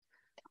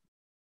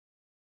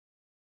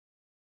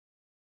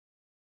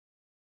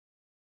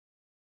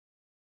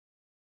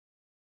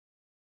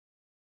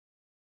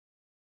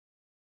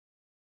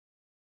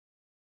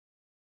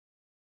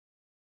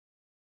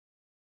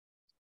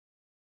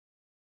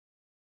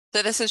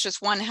 So this is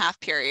just 1/2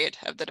 period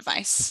of the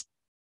device.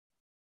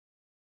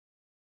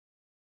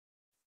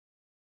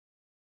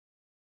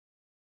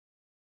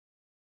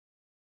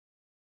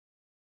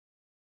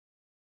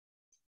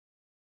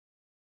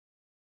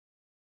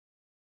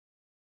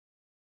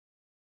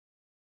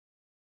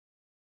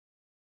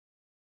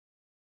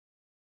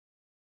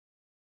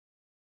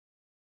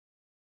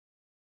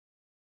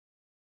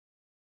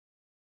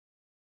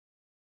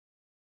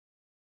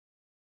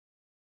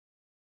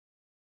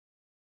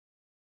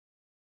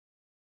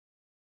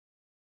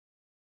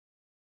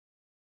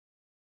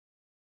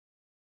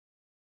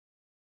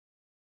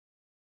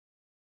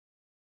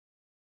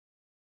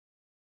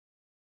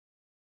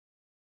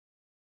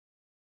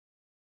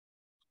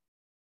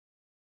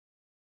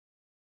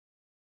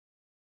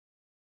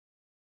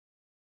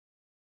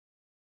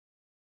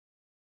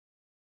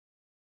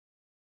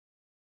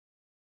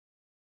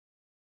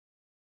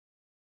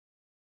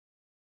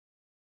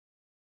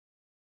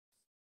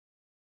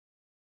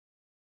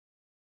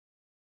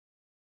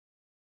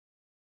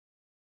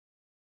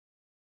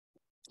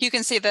 You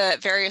can see the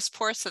various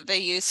ports that they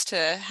use to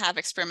have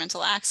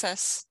experimental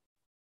access.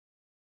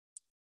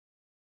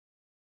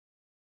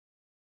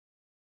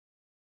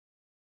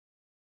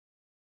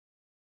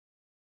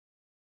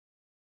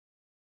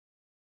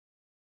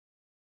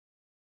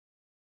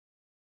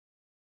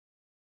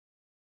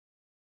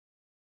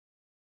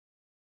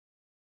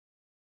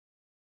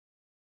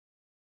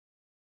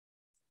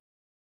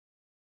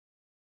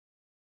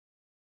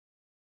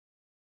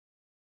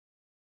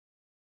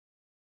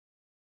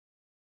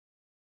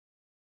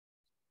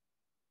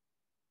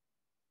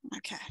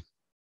 Okay.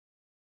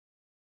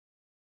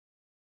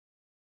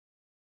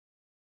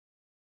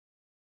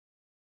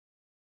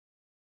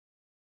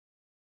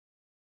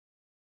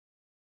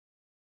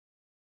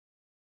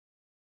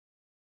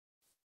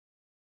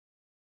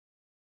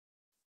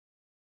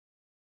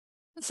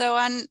 So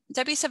on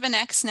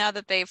W7X, now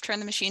that they've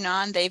turned the machine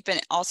on, they've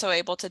been also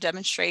able to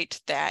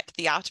demonstrate that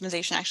the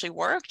optimization actually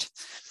worked.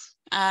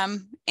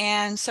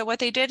 And so what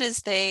they did is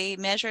they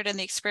measured in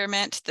the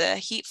experiment the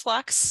heat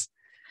flux,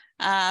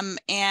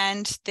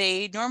 and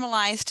they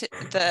normalized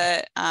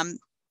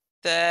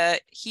the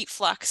heat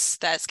flux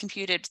that's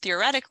computed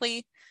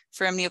theoretically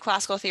from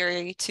neoclassical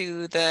theory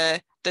to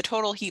the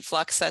total heat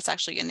flux that's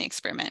actually in the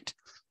experiment.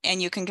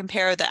 And you can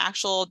compare the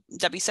actual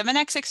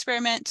W7X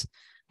experiment,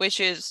 which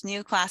is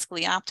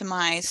neoclassically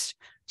optimized,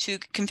 to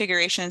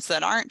configurations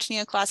that aren't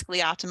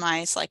neoclassically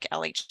optimized, like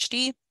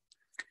LHD.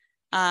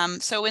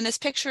 So in this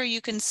picture,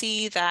 you can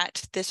see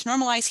that this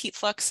normalized heat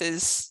flux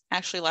is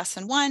actually less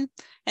than 1.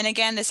 And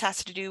again, this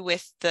has to do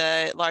with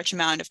the large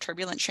amount of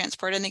turbulent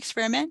transport in the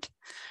experiment.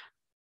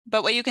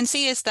 But what you can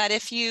see is that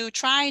if you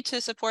try to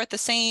support the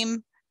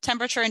same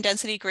temperature and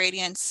density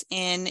gradients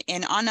in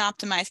an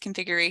unoptimized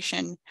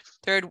configuration,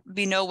 there would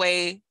be no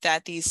way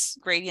that these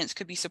gradients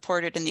could be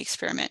supported in the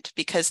experiment,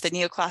 because the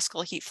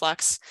neoclassical heat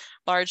flux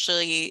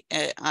largely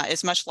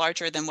is much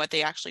larger than what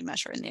they actually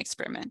measure in the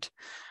experiment.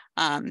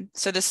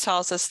 So this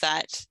tells us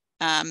that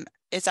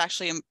it's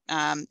actually,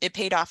 it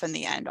paid off in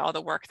the end. All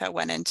the work that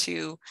went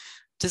into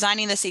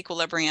designing this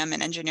equilibrium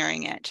and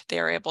engineering it, they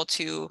were able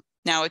to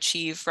now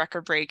achieve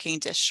record-breaking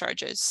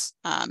discharges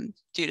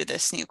due to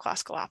this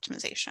neoclassical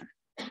optimization.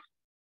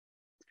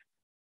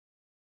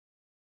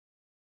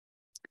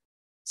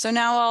 So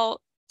now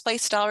I'll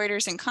place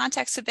stellarators in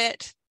context a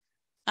bit.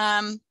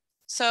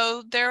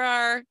 So there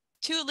are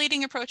 2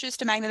 leading approaches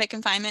to magnetic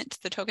confinement,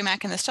 the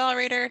tokamak and the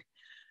stellarator.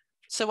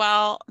 So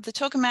while the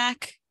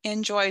tokamak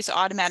enjoys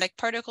automatic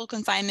particle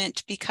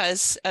confinement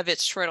because of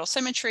its toroidal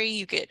symmetry,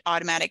 you get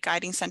automatic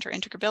guiding center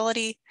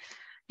integrability.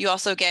 You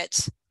also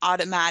get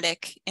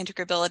automatic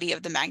integrability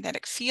of the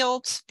magnetic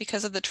field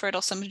because of the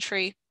toroidal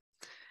symmetry.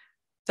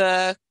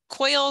 The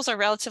coils are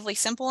relatively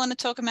simple in a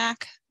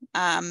tokamak.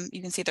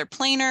 You can see they're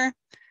planar.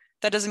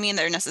 That doesn't mean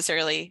they're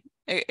necessarily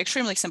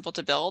extremely simple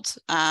to build,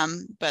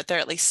 but they're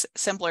at least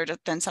simpler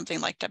than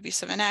something like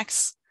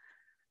W7X.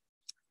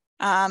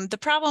 The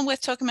problem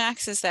with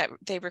tokamaks is that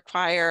they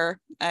require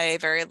a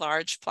very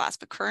large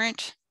plasma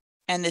current,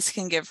 and this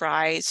can give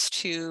rise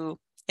to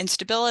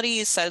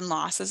instabilities, sudden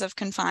losses of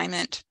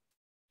confinement.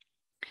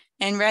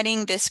 And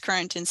running this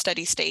current in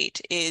steady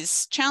state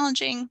is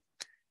challenging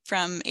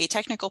from a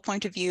technical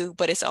point of view,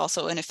 but it's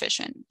also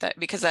inefficient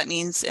because that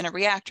means in a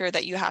reactor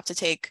that you have to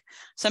take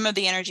some of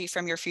the energy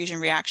from your fusion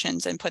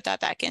reactions and put that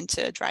back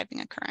into driving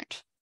a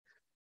current.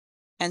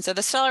 And so the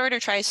accelerator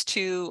tries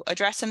to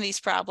address some of these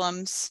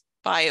problems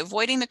by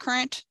avoiding the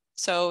current.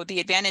 So the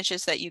advantage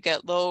is that you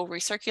get low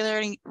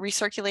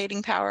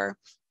recirculating power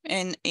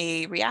in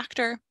a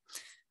reactor.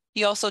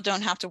 You also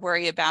don't have to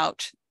worry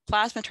about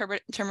plasma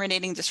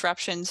terminating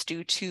disruptions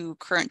due to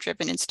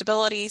current-driven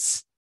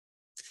instabilities.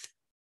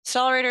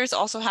 Accelerators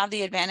also have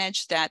the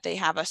advantage that they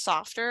have a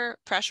softer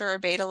pressure or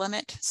beta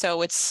limit.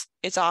 So it's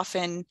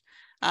often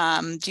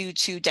due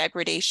to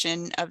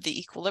degradation of the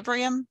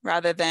equilibrium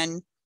rather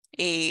than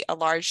a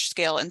large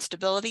scale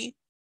instability.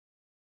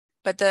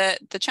 But the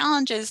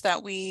challenge is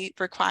that we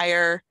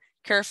require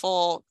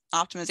careful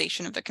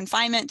optimization of the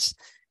confinement,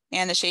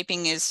 and the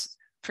shaping is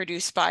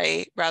produced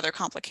by rather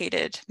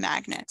complicated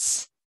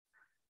magnets.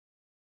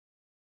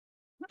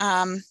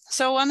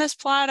 So on this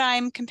plot,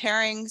 I'm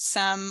comparing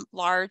some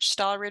large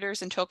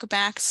accelerators and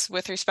tokamaks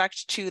with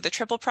respect to the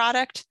triple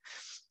product.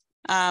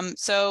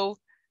 So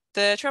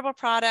the triple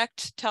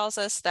product tells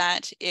us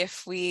that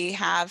if we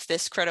have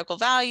this critical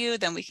value,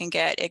 then we can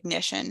get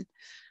ignition.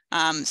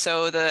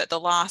 So the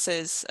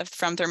losses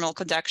from thermal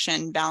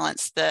conduction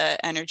balance the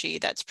energy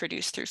that's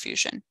produced through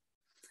fusion.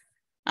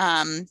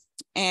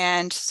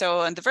 And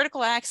so on the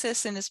vertical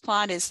axis in this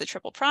plot is the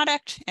triple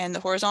product, and the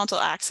horizontal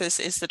axis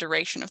is the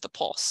duration of the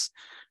pulse.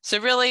 So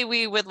really,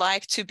 we would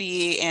like to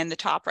be in the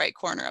top right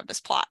corner of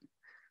this plot.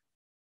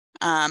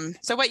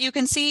 So what you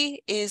can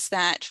see is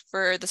that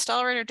for the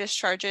accelerator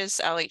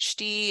discharges,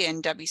 LHD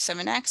and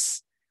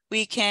W7X,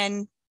 we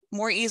can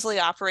more easily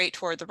operate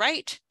toward the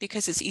right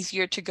because it's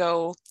easier to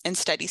go in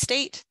steady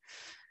state.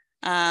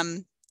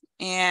 And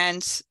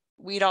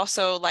we'd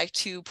also like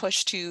to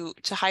push to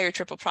higher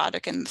triple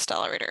product in the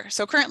accelerator.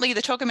 So currently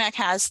the tokamak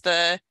has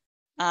the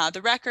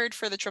record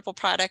for the triple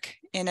product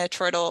in a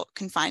toroidal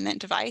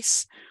confinement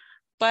device,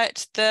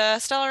 but the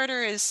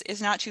accelerator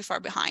is not too far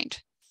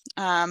behind.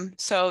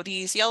 So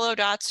these yellow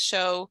dots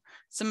show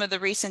some of the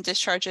recent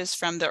discharges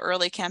from the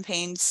early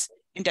campaigns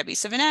in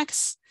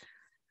W7X.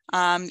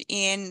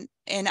 In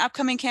an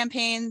upcoming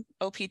campaign,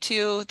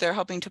 OP2, they're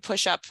hoping to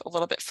push up a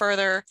little bit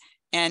further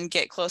and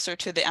get closer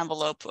to the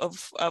envelope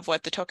of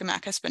what the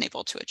tokamak has been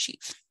able to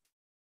achieve.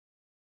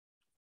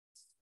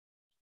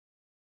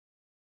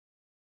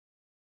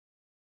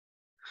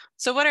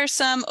 So what are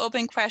some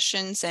open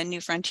questions and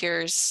new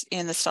frontiers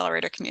in the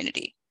accelerator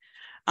community?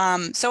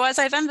 So as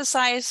I've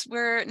emphasized,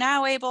 we're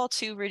now able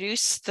to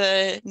reduce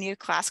the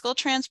neoclassical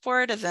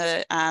transport of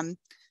the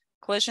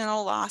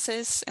collisional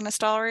losses in the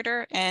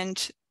accelerator,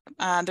 and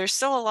there's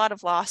still a lot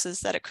of losses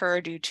that occur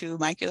due to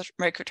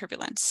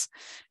microturbulence.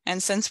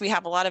 And since we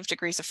have a lot of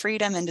degrees of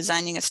freedom in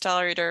designing a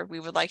accelerator, we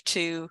would like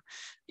to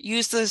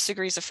use those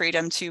degrees of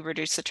freedom to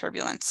reduce the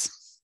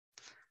turbulence.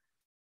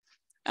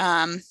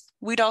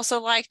 We'd also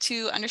like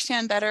to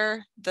understand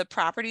better the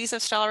properties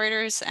of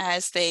accelerators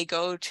as they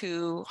go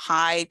to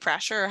high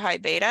pressure or high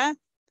beta.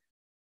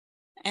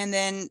 And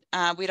then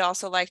we'd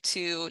also like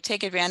to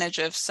take advantage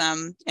of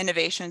some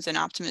innovations in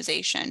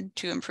optimization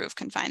to improve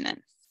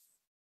confinement.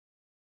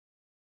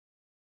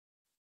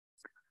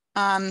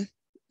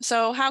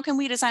 So how can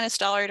we design a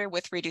accelerator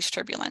with reduced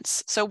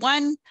turbulence? So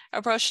one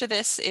approach to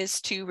this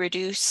is to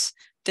reduce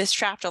this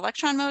trapped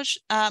electron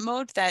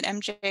mode that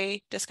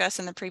MJ discussed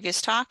in the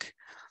previous talk.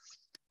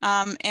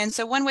 And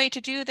so one way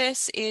to do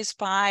this is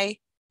by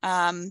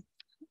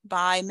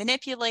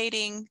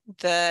manipulating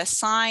the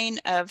sign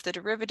of the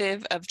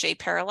derivative of J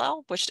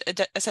parallel, which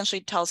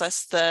essentially tells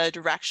us the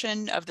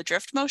direction of the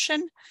drift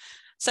motion,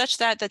 such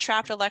that the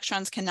trapped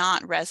electrons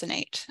cannot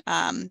resonate.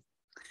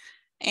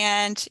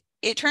 And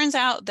it turns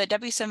out that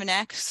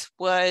W7X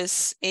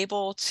was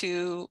able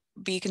to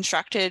be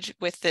constructed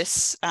with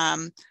this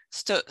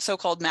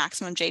so-called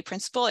maximum J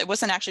principle. It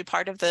wasn't actually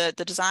part of the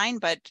design,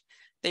 but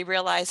they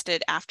realized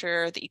it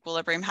after the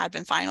equilibrium had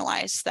been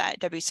finalized that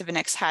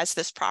W7X has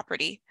this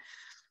property.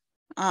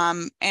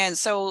 And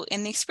so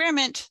in the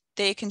experiment,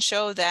 they can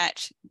show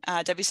that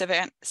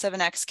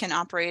W7X can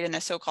operate in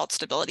a so-called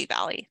stability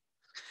valley.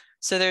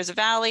 So there's a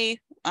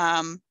valley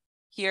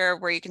here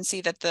where you can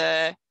see that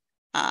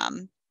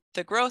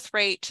the growth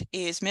rate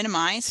is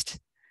minimized.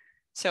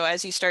 So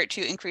as you start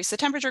to increase the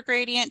temperature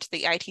gradient,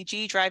 the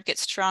ITG drive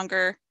gets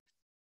stronger.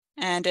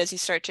 And as you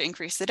start to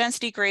increase the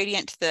density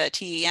gradient, the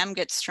TEM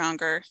gets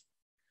stronger.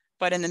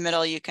 But in the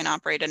middle, you can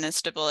operate in a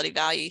stability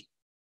value.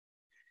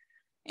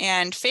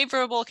 And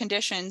favorable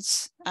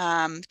conditions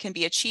can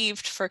be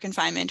achieved for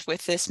confinement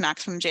with this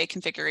maximum J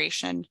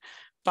configuration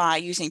by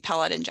using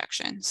pellet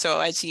injection. So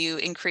as you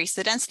increase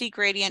the density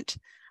gradient,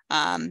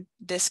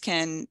 this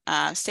can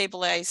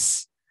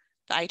stabilize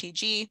the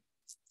ITG.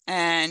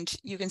 And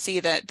you can see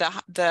that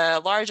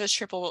the largest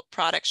triple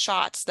product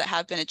shots that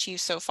have been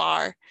achieved so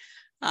far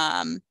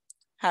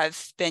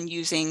have been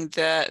using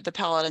the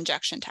pellet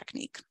injection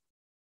technique.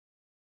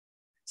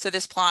 So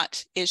this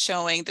plot is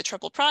showing the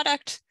triple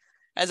product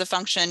as a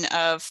function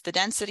of the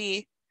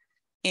density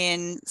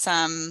in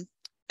some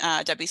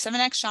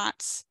W7X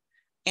shots.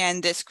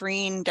 And this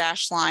green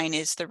dashed line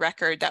is the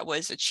record that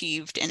was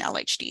achieved in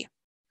LHD.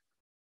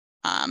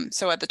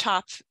 So at the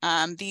top,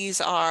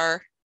 these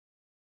are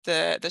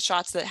the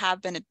shots that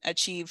have been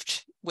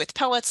achieved with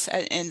pellets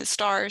in the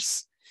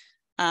stars.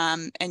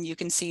 And you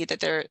can see that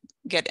they're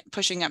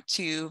pushing up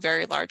to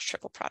very large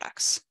triple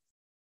products.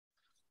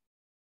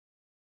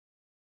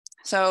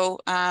 So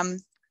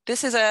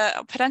this is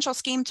a potential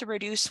scheme to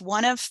reduce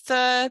one of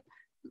the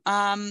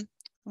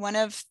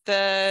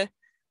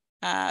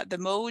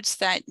modes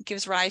that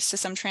gives rise to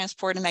some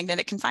transport and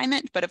magnetic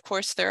confinement. But of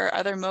course, there are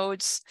other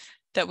modes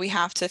that we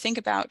have to think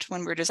about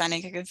when we're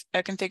designing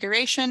a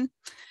configuration.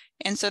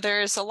 And so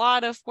there's a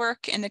lot of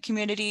work in the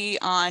community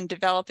on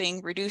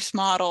developing reduced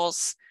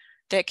models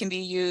that can be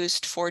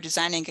used for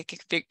designing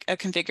a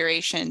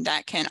configuration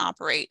that can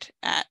operate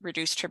at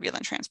reduced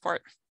turbulent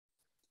transport.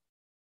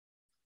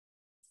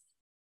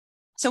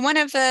 So one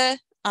of the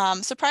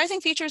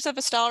surprising features of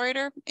a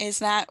stellarator is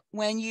that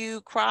when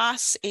you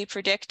cross a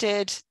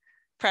predicted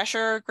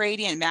pressure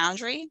gradient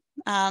boundary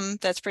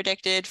that's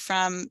predicted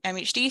from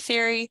MHD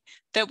theory,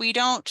 that we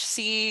don't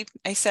see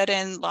a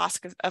sudden loss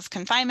of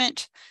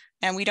confinement,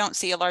 and we don't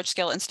see a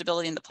large-scale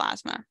instability in the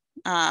plasma.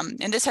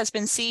 And this has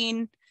been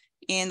seen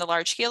in the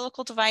large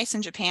helical device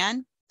in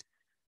Japan.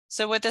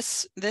 So what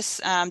this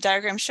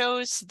diagram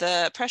shows,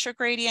 the pressure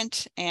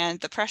gradient and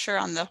the pressure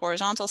on the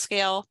horizontal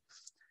scale.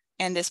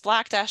 And this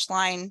black dashed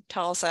line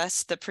tells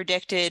us the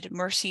predicted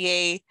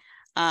Mercier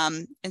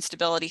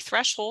instability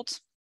threshold.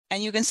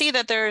 And you can see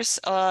that there's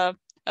a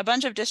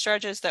bunch of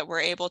discharges that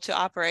were able to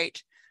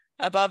operate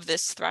above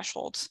this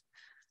threshold.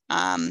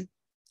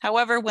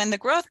 However, when the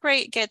growth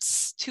rate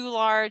gets too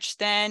large,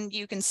 then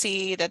you can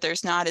see that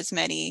there's not as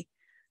many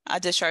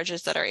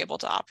discharges that are able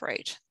to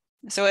operate.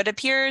 So it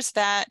appears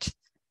that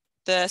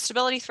the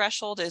stability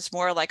threshold is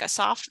more like a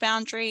soft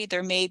boundary.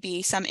 There may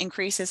be some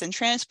increases in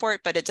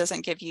transport, but it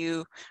doesn't give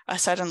you a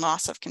sudden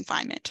loss of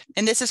confinement.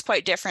 And this is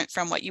quite different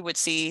from what you would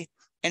see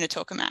in a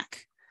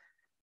tokamak.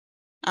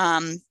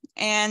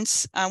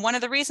 One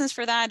of the reasons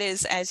for that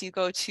is as you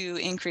go to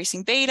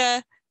increasing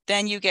beta,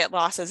 then you get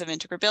losses of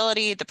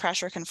integrability, the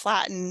pressure can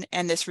flatten,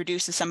 and this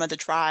reduces some of the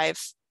drive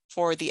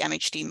for the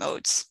MHD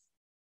modes.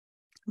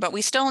 But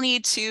we still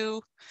need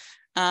to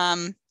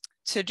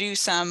do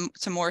some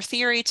more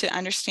theory to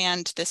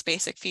understand this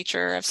basic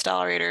feature of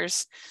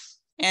stellarators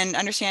and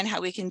understand how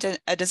we can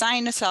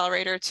design a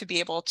stellarator to be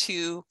able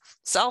to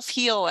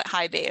self-heal at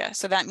high beta.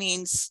 So that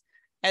means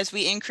as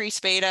we increase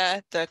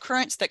beta, the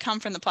currents that come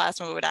from the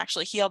plasma would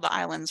actually heal the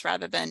islands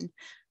rather than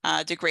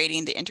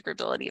degrading the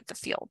integrability of the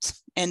field.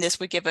 And this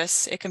would give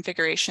us a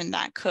configuration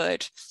that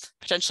could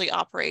potentially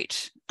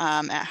operate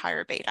at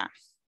higher beta.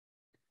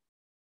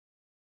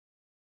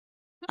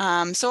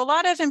 So a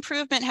lot of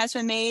improvement has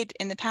been made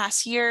in the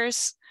past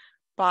years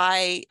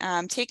by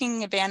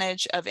taking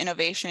advantage of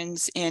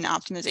innovations in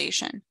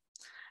optimization.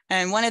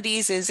 And one of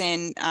these is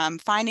in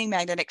finding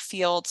magnetic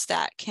fields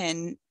that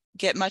can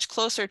get much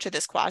closer to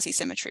this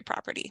quasi-symmetry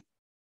property.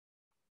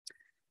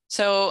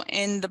 So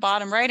in the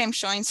bottom right, I'm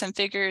showing some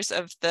figures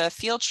of the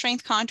field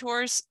strength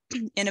contours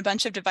in a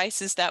bunch of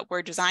devices that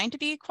were designed to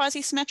be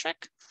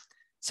quasi-symmetric.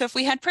 So if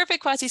we had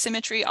perfect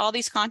quasi-symmetry, all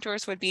these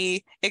contours would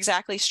be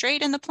exactly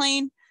straight in the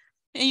plane.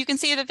 And you can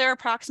see that they're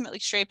approximately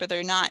straight, but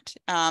they're not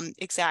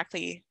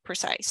exactly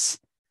precise.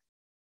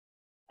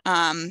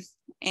 And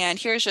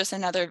here's just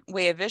another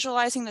way of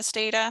visualizing this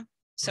data.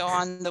 So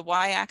on the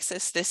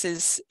y-axis, this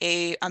is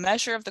a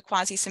measure of the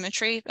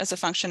quasi-symmetry as a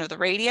function of the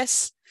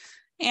radius.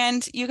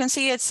 And you can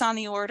see it's on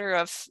the order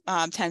of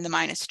 10 to the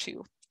minus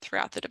 2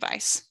 throughout the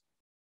device.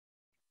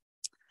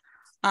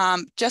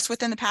 Just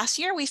within the past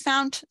year, we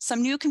found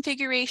some new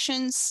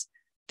configurations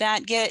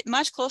that get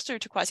much closer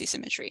to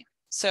quasi-symmetry.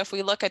 So if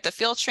we look at the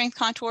field strength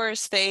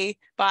contours, they,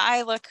 by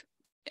eye, look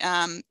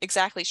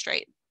exactly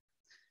straight.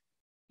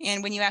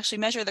 And when you actually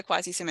measure the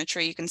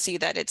quasi-symmetry, you can see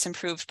that it's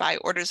improved by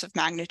orders of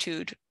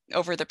magnitude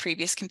over the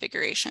previous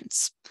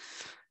configurations.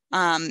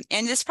 And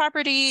this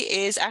property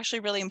is actually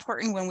really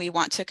important when we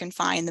want to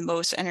confine the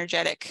most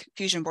energetic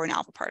fusion-borne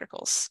alpha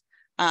particles.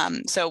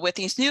 So with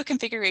these new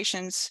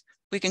configurations,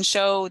 we can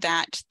show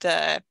that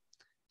the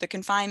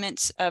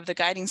confinement of the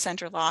guiding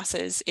center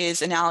losses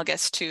is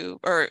analogous to,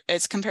 or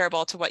is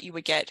comparable to what you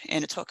would get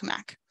in a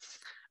tokamak.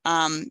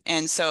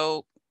 And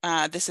so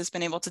this has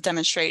been able to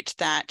demonstrate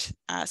that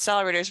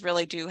stellarators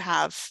really do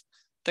have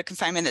the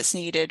confinement that's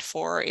needed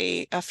for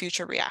a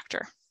future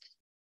reactor.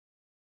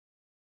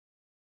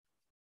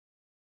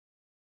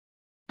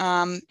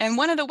 And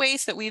one of the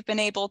ways that we've been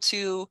able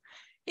to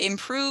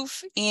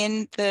improve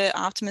in the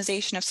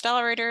optimization of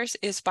stellarators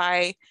is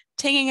by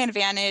taking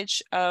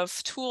advantage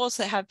of tools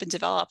that have been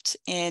developed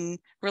in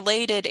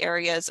related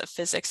areas of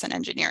physics and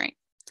engineering.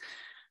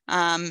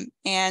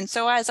 And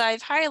so as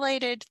I've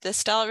highlighted, the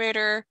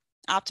stellarator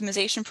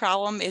optimization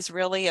problem is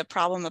really a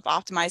problem of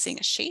optimizing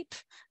a shape.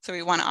 So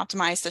we want to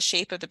optimize the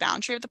shape of the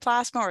boundary of the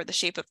plasma or the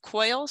shape of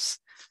coils.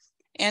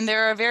 And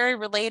there are very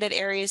related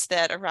areas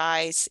that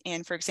arise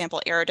in, for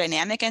example,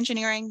 aerodynamic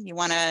engineering. You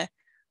want to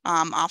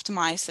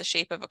optimize the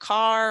shape of a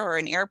car or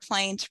an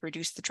airplane to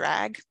reduce the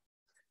drag.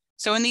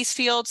 So in these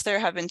fields, there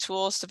have been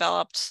tools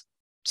developed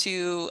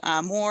to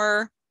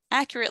more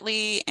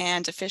accurately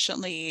and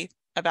efficiently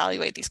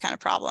evaluate these kind of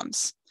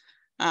problems.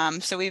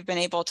 So we've been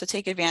able to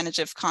take advantage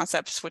of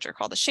concepts which are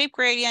called the shape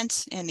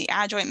gradient and the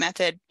adjoint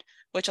method,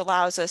 which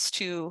allows us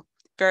to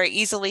very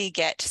easily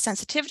get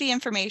sensitivity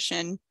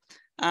information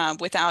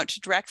without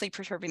directly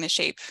perturbing the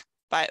shape,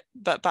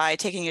 but by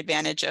taking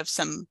advantage of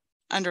some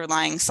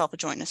underlying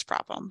self-adjointness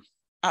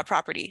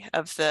property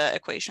of the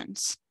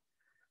equations.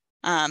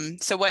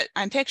 So what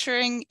I'm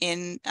picturing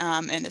in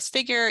this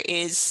figure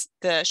is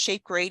the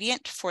shape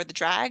gradient for the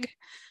drag.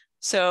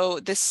 So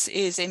this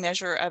is a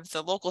measure of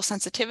the local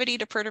sensitivity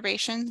to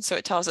perturbation. So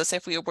it tells us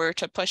if we were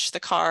to push the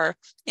car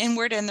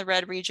inward in the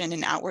red region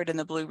and outward in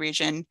the blue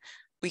region,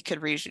 we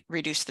could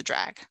reduce the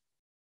drag.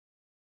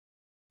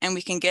 And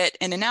we can get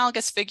an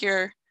analogous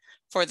figure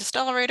for the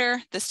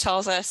stellarator. This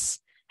tells us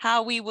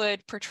how we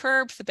would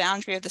perturb the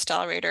boundary of the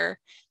stellarator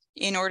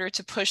in order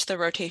to push the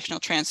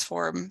rotational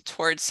transform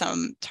towards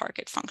some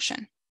target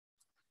function.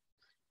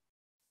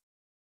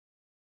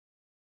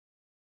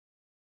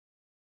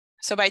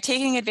 So by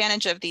taking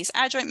advantage of these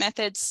adjoint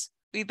methods,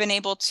 we've been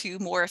able to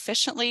more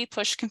efficiently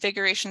push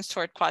configurations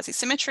toward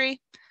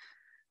quasi-symmetry.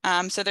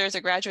 So there's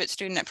a graduate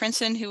student at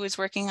Princeton who was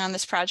working on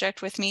this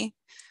project with me.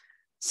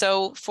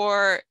 So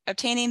for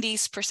obtaining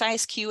these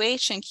precise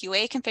QH and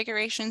QA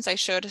configurations I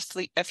showed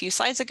a few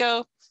slides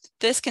ago,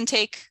 this can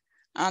take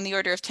on the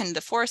order of 10 to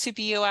the 4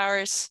 CPU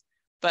hours,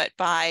 but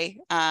by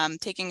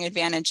taking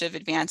advantage of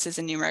advances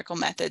in numerical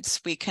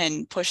methods, we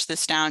can push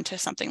this down to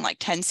something like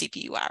 10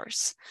 CPU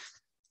hours.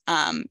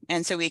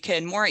 And so we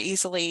can more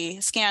easily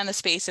scan the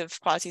space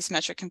of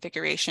quasi-symmetric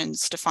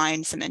configurations to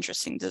find some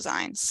interesting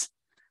designs.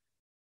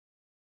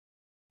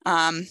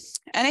 And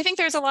I think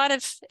there's a lot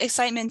of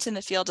excitement in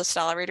the field of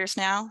stellarators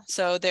now.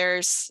 So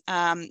there's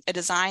a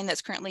design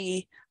that's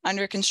currently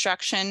under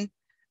construction,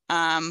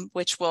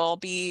 which will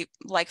be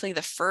likely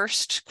the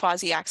first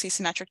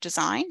quasi-axisymmetric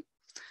design.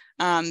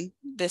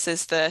 This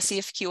is the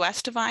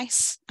CFQS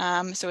device.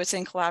 So it's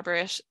in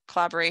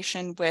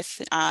collaboration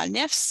with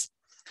NIFS.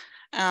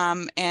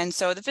 And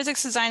so the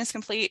physics design is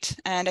complete,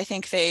 and I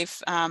think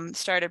they've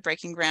started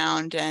breaking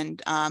ground,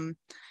 and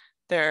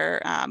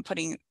they're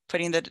putting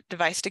the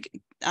device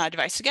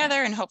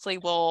together, and hopefully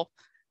we'll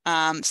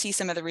see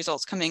some of the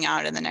results coming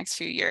out in the next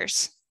few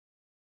years.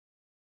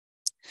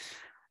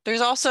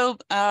 There's also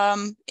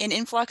an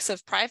influx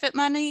of private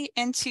money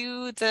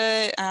into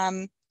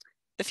the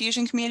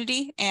fusion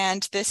community,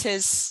 and this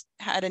has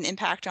had an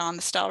impact on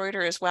the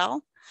stellarator as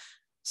well.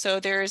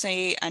 So there's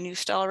a new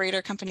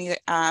stellarator company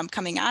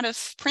coming out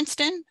of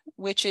Princeton,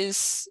 which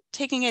is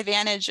taking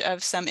advantage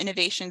of some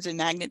innovations in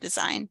magnet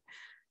design.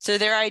 So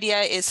their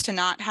idea is to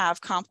not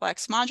have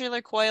complex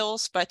modular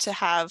coils, but to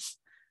have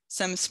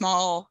some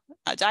small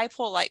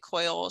dipole-like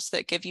coils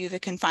that give you the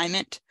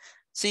confinement.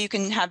 So you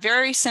can have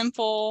very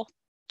simple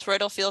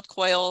toroidal field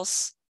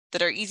coils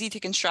that are easy to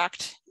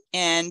construct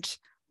and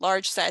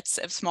large sets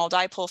of small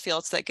dipole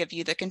fields that give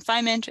you the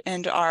confinement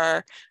and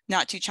are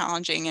not too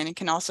challenging, and it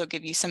can also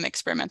give you some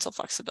experimental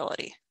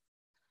flexibility.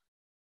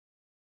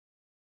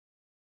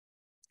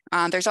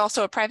 There's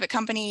also a private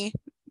company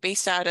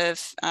based out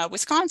of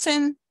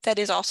Wisconsin that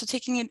is also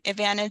taking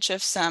advantage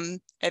of some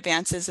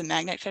advances in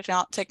magnet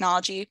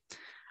technology.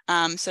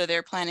 So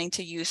they're planning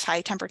to use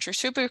high temperature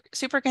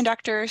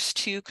superconductors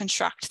to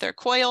construct their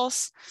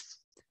coils,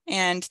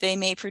 and they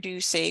may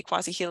produce a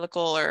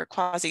quasi-helical or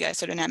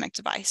quasi-isodynamic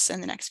device in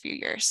the next few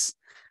years.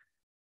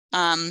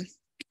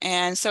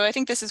 And so I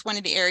think this is one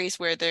of the areas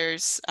where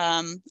there's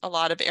a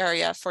lot of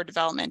area for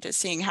development, is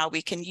seeing how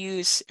we can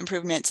use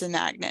improvements in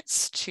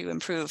magnets to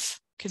improve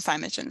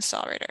confinement in the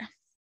stellarator.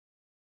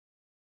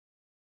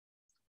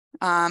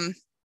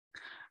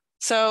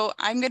 So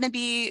I'm going to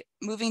be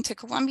moving to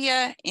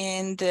Columbia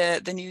in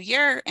the new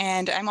year,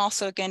 and I'm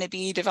also going to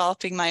be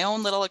developing my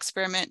own little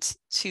experiment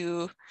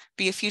to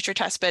be a future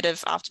testbed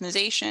of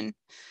optimization.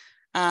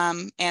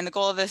 And the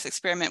goal of this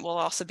experiment will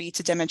also be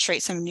to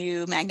demonstrate some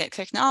new magnetic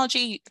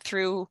technology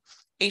through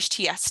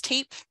HTS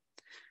tape,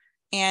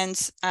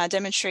 and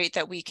demonstrate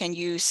that we can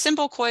use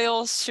simple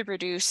coils to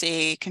produce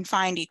a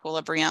confined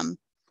equilibrium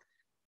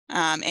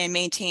and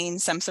maintain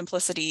some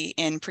simplicity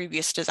in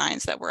previous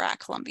designs that were at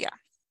Columbia.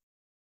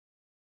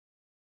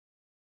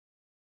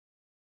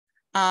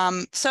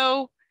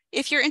 So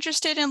if you're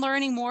interested in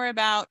learning more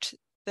about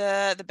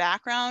the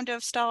background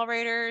of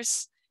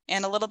stellarators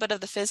and a little bit of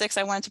the physics,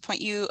 I wanted to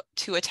point you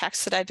to a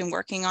text that I've been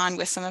working on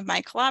with some of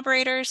my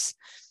collaborators.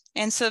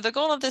 And so the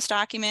goal of this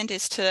document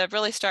is to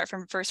really start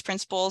from first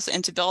principles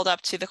and to build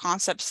up to the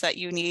concepts that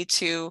you need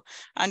to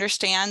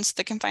understand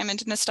the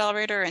confinement in the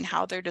stellarator and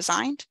how they're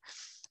designed.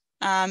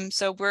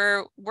 So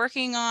we're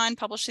working on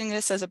publishing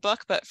this as a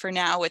book, but for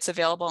now it's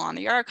available on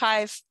the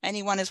archive.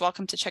 Anyone is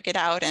welcome to check it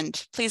out,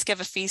 and please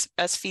give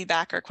us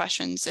feedback or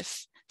questions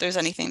if there's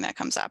anything that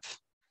comes up.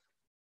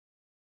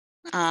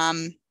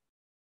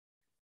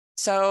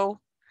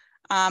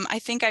 I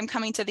think I'm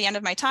coming to the end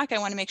of my talk. I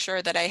want to make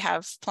sure that I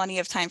have plenty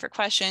of time for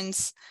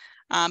questions.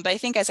 But I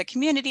think as a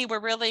community, we're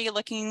really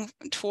looking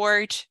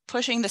toward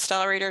pushing the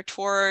Stellarator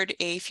toward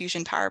a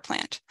fusion power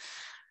plant.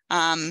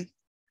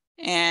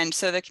 And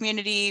so the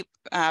community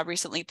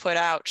recently put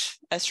out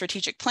a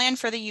strategic plan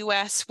for the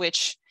US,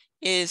 which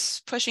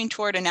is pushing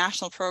toward a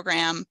national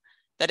program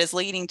that is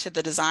leading to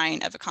the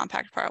design of a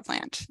compact power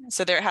plant.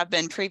 So there have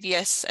been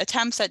previous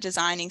attempts at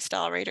designing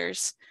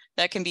Stellarators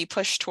that can be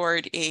pushed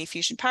toward a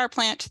fusion power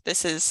plant.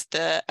 This is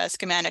a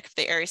schematic of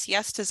the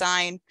RACS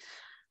design.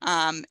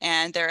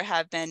 And there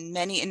have been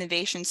many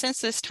innovations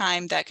since this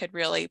time that could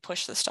really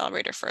push the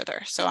Stellarator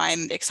further. So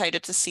I'm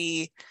excited to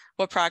see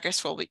what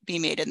progress will be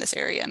made in this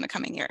area in the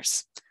coming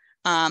years.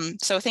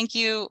 So thank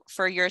you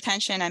for your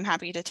attention. I'm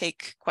happy to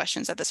take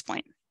questions at this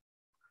point.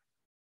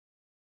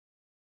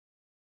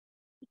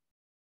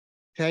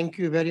 Thank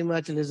you very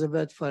much,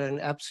 Elizabeth, for an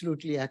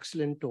absolutely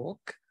excellent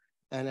talk.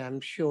 And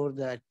I'm sure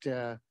that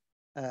the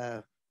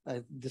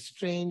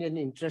strange and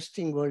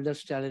interesting world of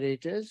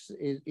Stellarators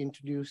is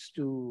introduced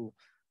to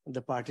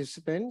the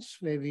participants,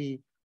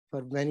 maybe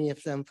for many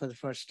of them for the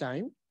first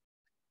time.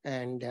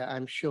 And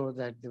I'm sure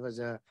that there was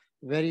a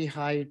very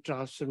high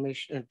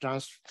translation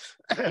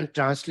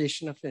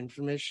of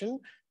information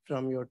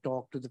from your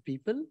talk to the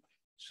people.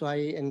 So I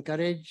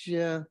encourage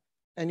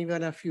any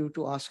one of you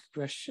to ask a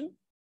question.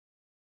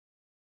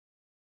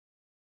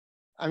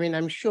 I mean,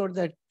 I'm sure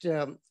that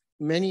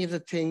many of the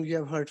things you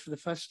have heard for the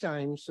first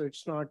time, so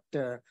it's not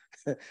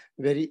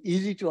very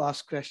easy to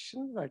ask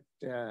questions, but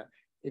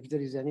if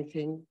there is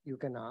anything you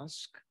can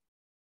ask.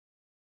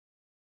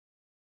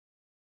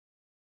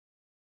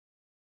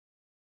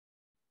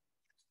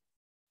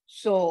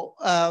 So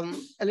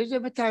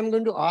Elizabeth, I'm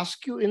going to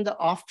ask you in the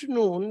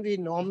afternoon, we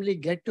normally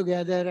get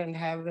together and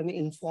have an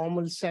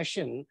informal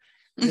session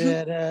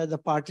where the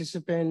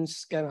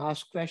participants can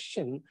ask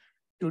questions.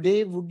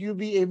 Today, would you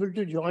be able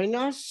to join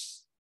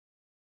us?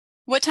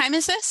 What time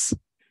is this?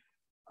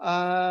 We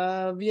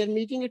are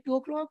meeting at 2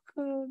 o'clock,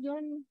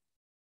 John?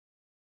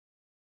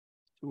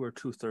 2 or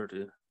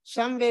 2:30.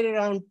 Somewhere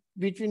around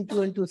between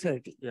 2 and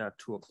 2:30. Yeah,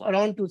 2 o'clock.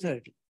 Around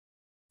 2:30.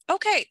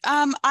 Okay,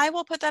 I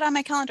will put that on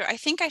my calendar. I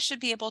think I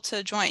should be able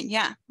to join,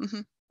 yeah.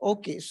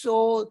 Okay,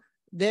 so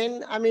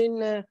then, I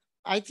mean,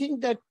 I think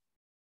that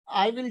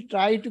I will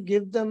try to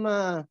give them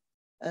a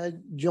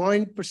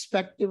joint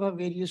perspective of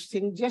various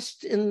things,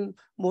 just in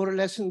more or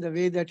less in the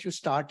way that you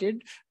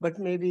started, but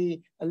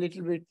maybe a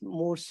little bit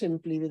more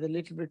simply with a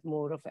little bit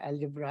more of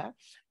algebra.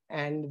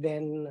 And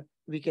then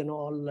we can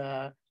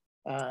all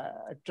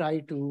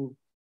try to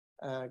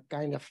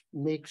kind of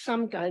make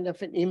some kind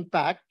of an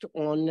impact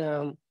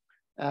on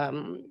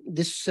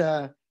this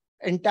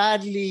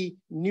entirely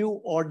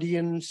new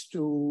audience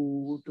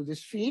to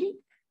this field.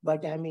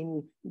 But I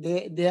mean,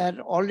 they are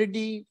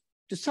already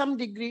to some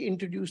degree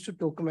introduced to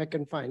tokamak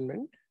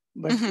confinement,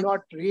 but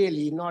not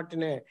really, not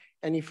in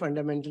any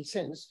fundamental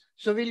sense.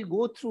 So we'll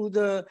go through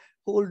the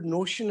whole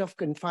notion of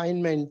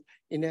confinement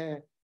in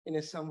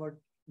a somewhat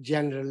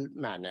general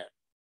manner,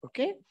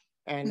 okay?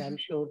 And I'm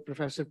sure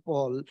Professor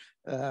Paul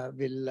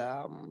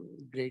will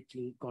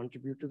greatly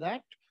contribute to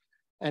that.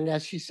 And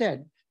as she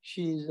said,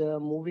 she's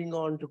moving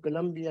on to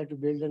Columbia to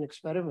build an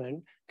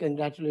experiment.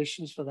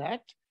 Congratulations for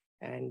that.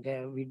 And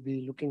we'd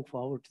be looking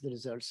forward to the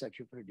results that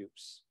you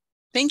produce.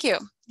 Thank you.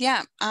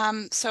 Yeah,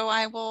 so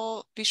I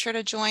will be sure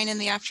to join in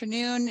the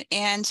afternoon,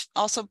 and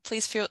also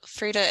please feel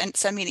free to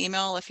send me an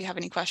email if you have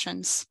any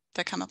questions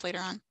that come up later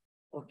on.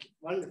 Okay,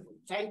 wonderful.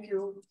 Thank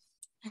you.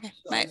 Okay,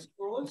 so bye. I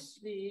suppose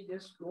we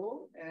just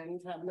go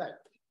and have lunch.